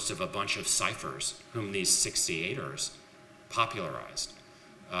composed of a bunch of ciphers whom these 68ers popularized.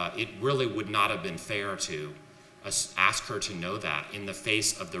 It really would not have been fair to ask her to know that in the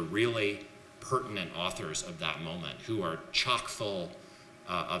face of the really pertinent authors of that moment, who are chock full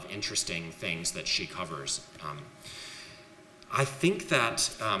of interesting things that she covers. I think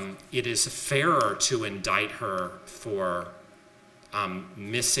that it is fairer to indict her for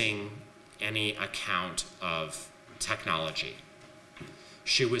missing any account of technology.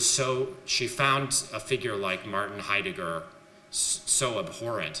 She found a figure like Martin Heidegger so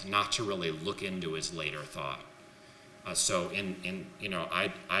abhorrent not to really look into his later thought.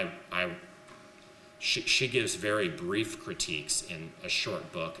 She gives very brief critiques in a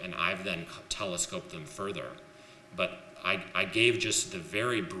short book, and I've then telescoped them further. But I gave just the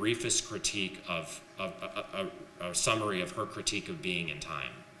very briefest critique of a summary of her critique of being in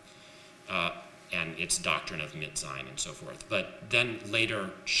time, and its doctrine of Mitsein and so forth. But then later,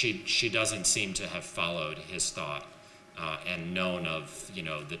 she doesn't seem to have followed his thought and known of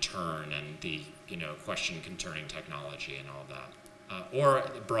the turn and the question concerning technology and all that, or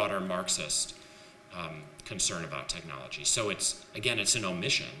broader Marxist concern about technology. So it's an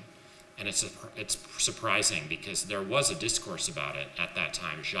omission, and it's surprising because there was a discourse about it at that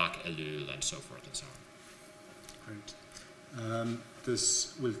time, Jacques Ellul and so forth and so on. Great.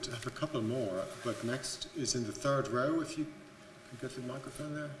 We'll have a couple more, but next is in the third row, if you can get the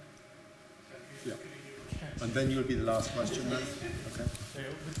microphone there. Yeah. And then you'll be the last question then. Okay.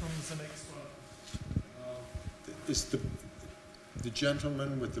 Which one was the next one? It's the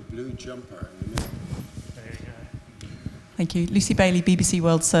gentleman with the blue jumper in the middle. There you go. Thank you. Lucy Bailey, BBC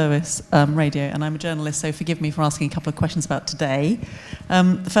World Service Radio, and I'm a journalist, so forgive me for asking a couple of questions about today.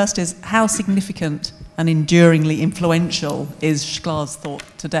 The first is, how significant and enduringly influential is Shklar's thought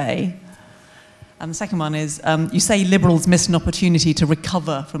today? And the second one is, you say liberals missed an opportunity to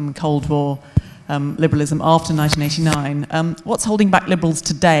recover from Cold War liberalism after 1989. What's holding back liberals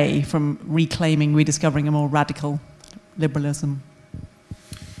today from reclaiming, rediscovering a more radical liberalism?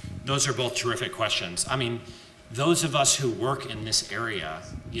 Those are both terrific questions. I mean, those of us who work in this area,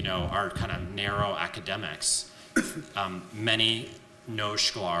 you know, are kind of narrow academics. Many know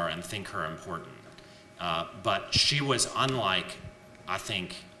Shklar and think her important. But she was unlike, I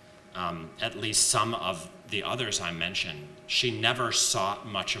think, at least some of the others I mentioned. She never sought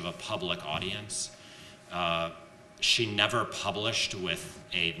much of a public audience. She never published with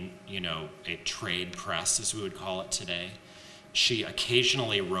a trade press, as we would call it today. She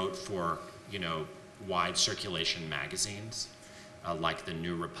occasionally wrote for, wide circulation magazines, like the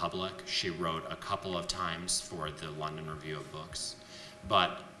New Republic. She wrote a couple of times for the London Review of Books.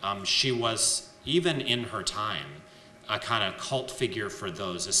 But she was, even in her time, a kind of cult figure for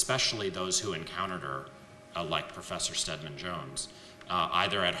those, especially those who encountered her, like Professor Stedman Jones,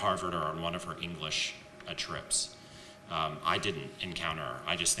 either at Harvard or on one of her English trips. I didn't encounter her.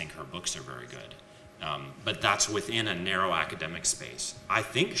 I just think her books are very good. But that's within a narrow academic space. I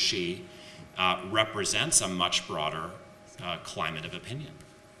think she represents a much broader climate of opinion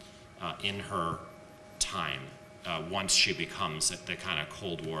in her time, once she becomes the kind of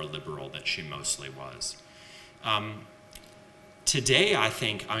Cold War liberal that she mostly was. Today,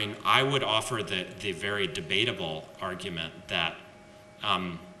 I would offer the very debatable argument that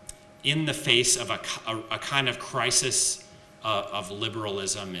in the face of a kind of crisis of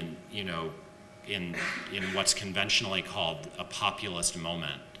liberalism and, in what's conventionally called a populist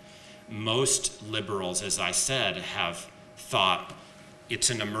moment, most liberals, as I said, have thought it's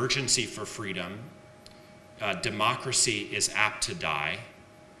an emergency for freedom, democracy is apt to die,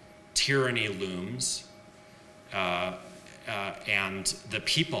 tyranny looms, and the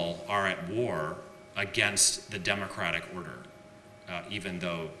people are at war against the democratic order, even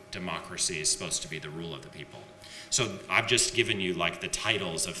though democracy is supposed to be the rule of the people. So I've just given you like the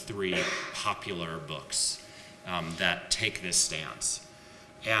titles of 3 popular books that take this stance.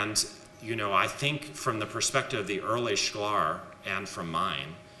 And, I think from the perspective of the early Shklar and from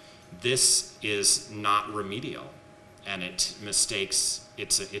mine, this is not remedial, and it mistakes,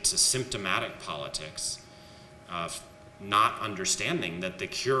 it's a symptomatic politics of not understanding that the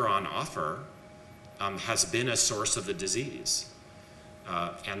cure on offer has been a source of the disease.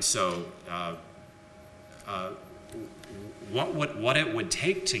 And so what it would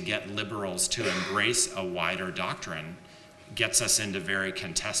take to get liberals to embrace a wider doctrine gets us into very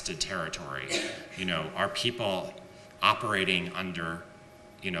contested territory. Are people operating under,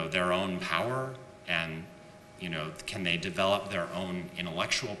 their own power, and, can they develop their own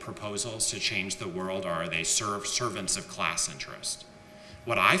intellectual proposals to change the world, or are they servants of class interest?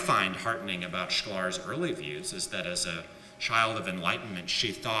 What I find heartening about Shklar's early views is that as a child of enlightenment,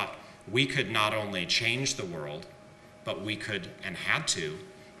 she thought we could not only change the world, but we could, and had to,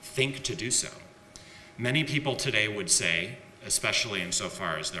 think to do so. Many people today would say, especially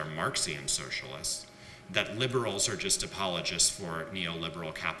insofar as they're Marxian socialists, that liberals are just apologists for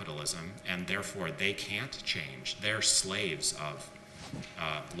neoliberal capitalism, and therefore they can't change. They're slaves of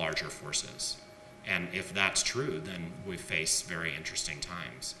larger forces. And if that's true, then we face very interesting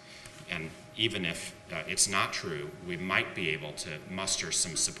times. And even if it's not true, we might be able to muster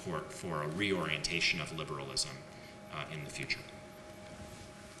some support for a reorientation of liberalism in the future.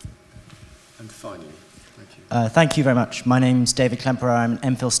 And finally, thank you. Thank you very much. My name's David Klemperer. I'm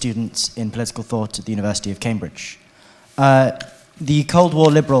an MPhil student in political thought at the University of Cambridge. The Cold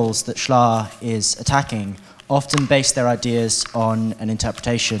War liberals that Shklar is attacking often base their ideas on an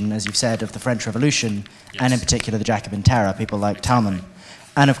interpretation, as you've said, of the French Revolution, yes, and in particular the Jacobin Terror, people like Talman.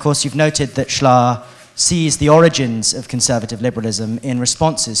 And of course you've noted that Shklar sees the origins of conservative liberalism in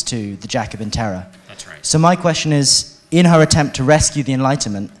responses to the Jacobin Terror. That's right. So my question is, in her attempt to rescue the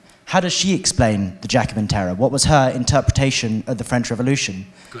Enlightenment, how does she explain the Jacobin Terror? What was her interpretation of the French Revolution?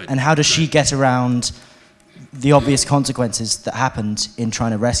 Good. And how does she get around the obvious consequences that happened in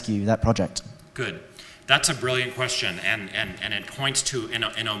trying to rescue that project? Good. That's a brilliant question, and it points to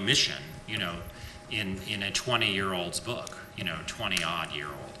an omission, in a 20-year-old's book,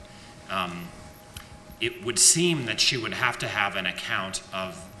 20-odd-year-old. It would seem that she would have to have an account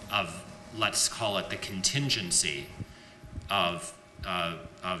of let's call it the contingency of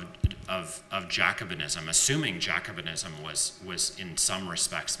Jacobinism, assuming Jacobinism was in some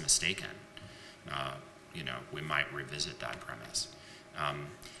respects mistaken. we might revisit that premise.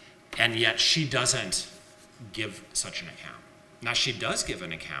 And yet she doesn't give such an account. Now she does give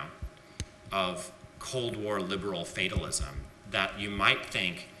an account of Cold War liberal fatalism that you might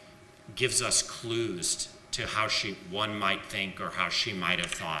think gives us clues to how one might think or how she might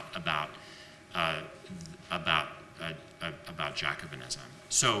have thought about Jacobinism.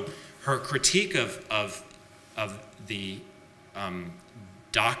 So her critique of the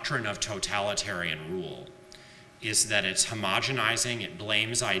doctrine of totalitarian rule is that it's homogenizing, it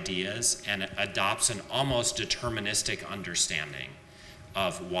blames ideas, and it adopts an almost deterministic understanding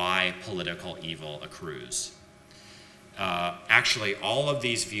of why political evil accrues. Actually, all of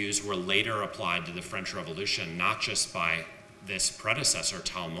these views were later applied to the French Revolution, not just by this predecessor,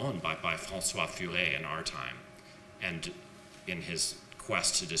 Talmon, but by François Furet in our time, and in his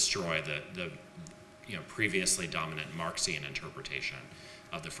quest to destroy the previously dominant Marxian interpretation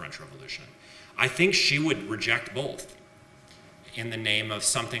of the French Revolution. I think she would reject both in the name of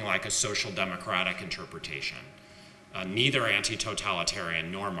something like a social democratic interpretation, neither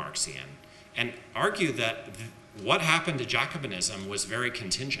anti-totalitarian nor Marxian, and argue that what happened to Jacobinism was very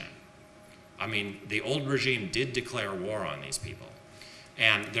contingent. I mean, the old regime did declare war on these people,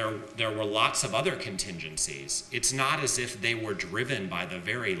 and there were lots of other contingencies. It's not as if they were driven by the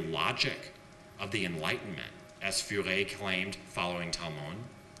very logic of the Enlightenment, as Furet claimed following Talmon,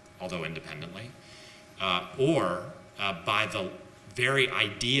 although independently, or by the very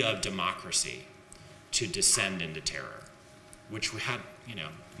idea of democracy to descend into terror, which we had,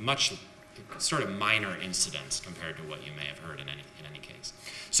 much sort of minor incidents compared to what you may have heard in any case.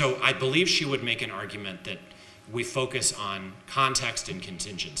 So I believe she would make an argument that we focus on context and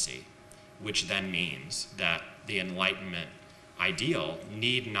contingency, which then means that the Enlightenment ideal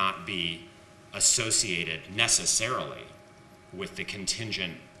need not be associated necessarily with the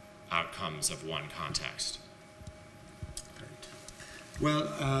contingent outcomes of one context.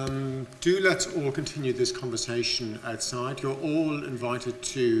 Well, do let's all continue this conversation outside. You're all invited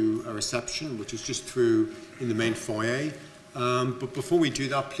to a reception, which is just through in the main foyer. But before we do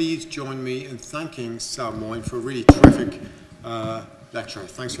that, please join me in thanking Sir Moyn for a really terrific lecture.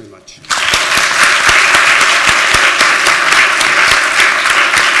 Thanks very much.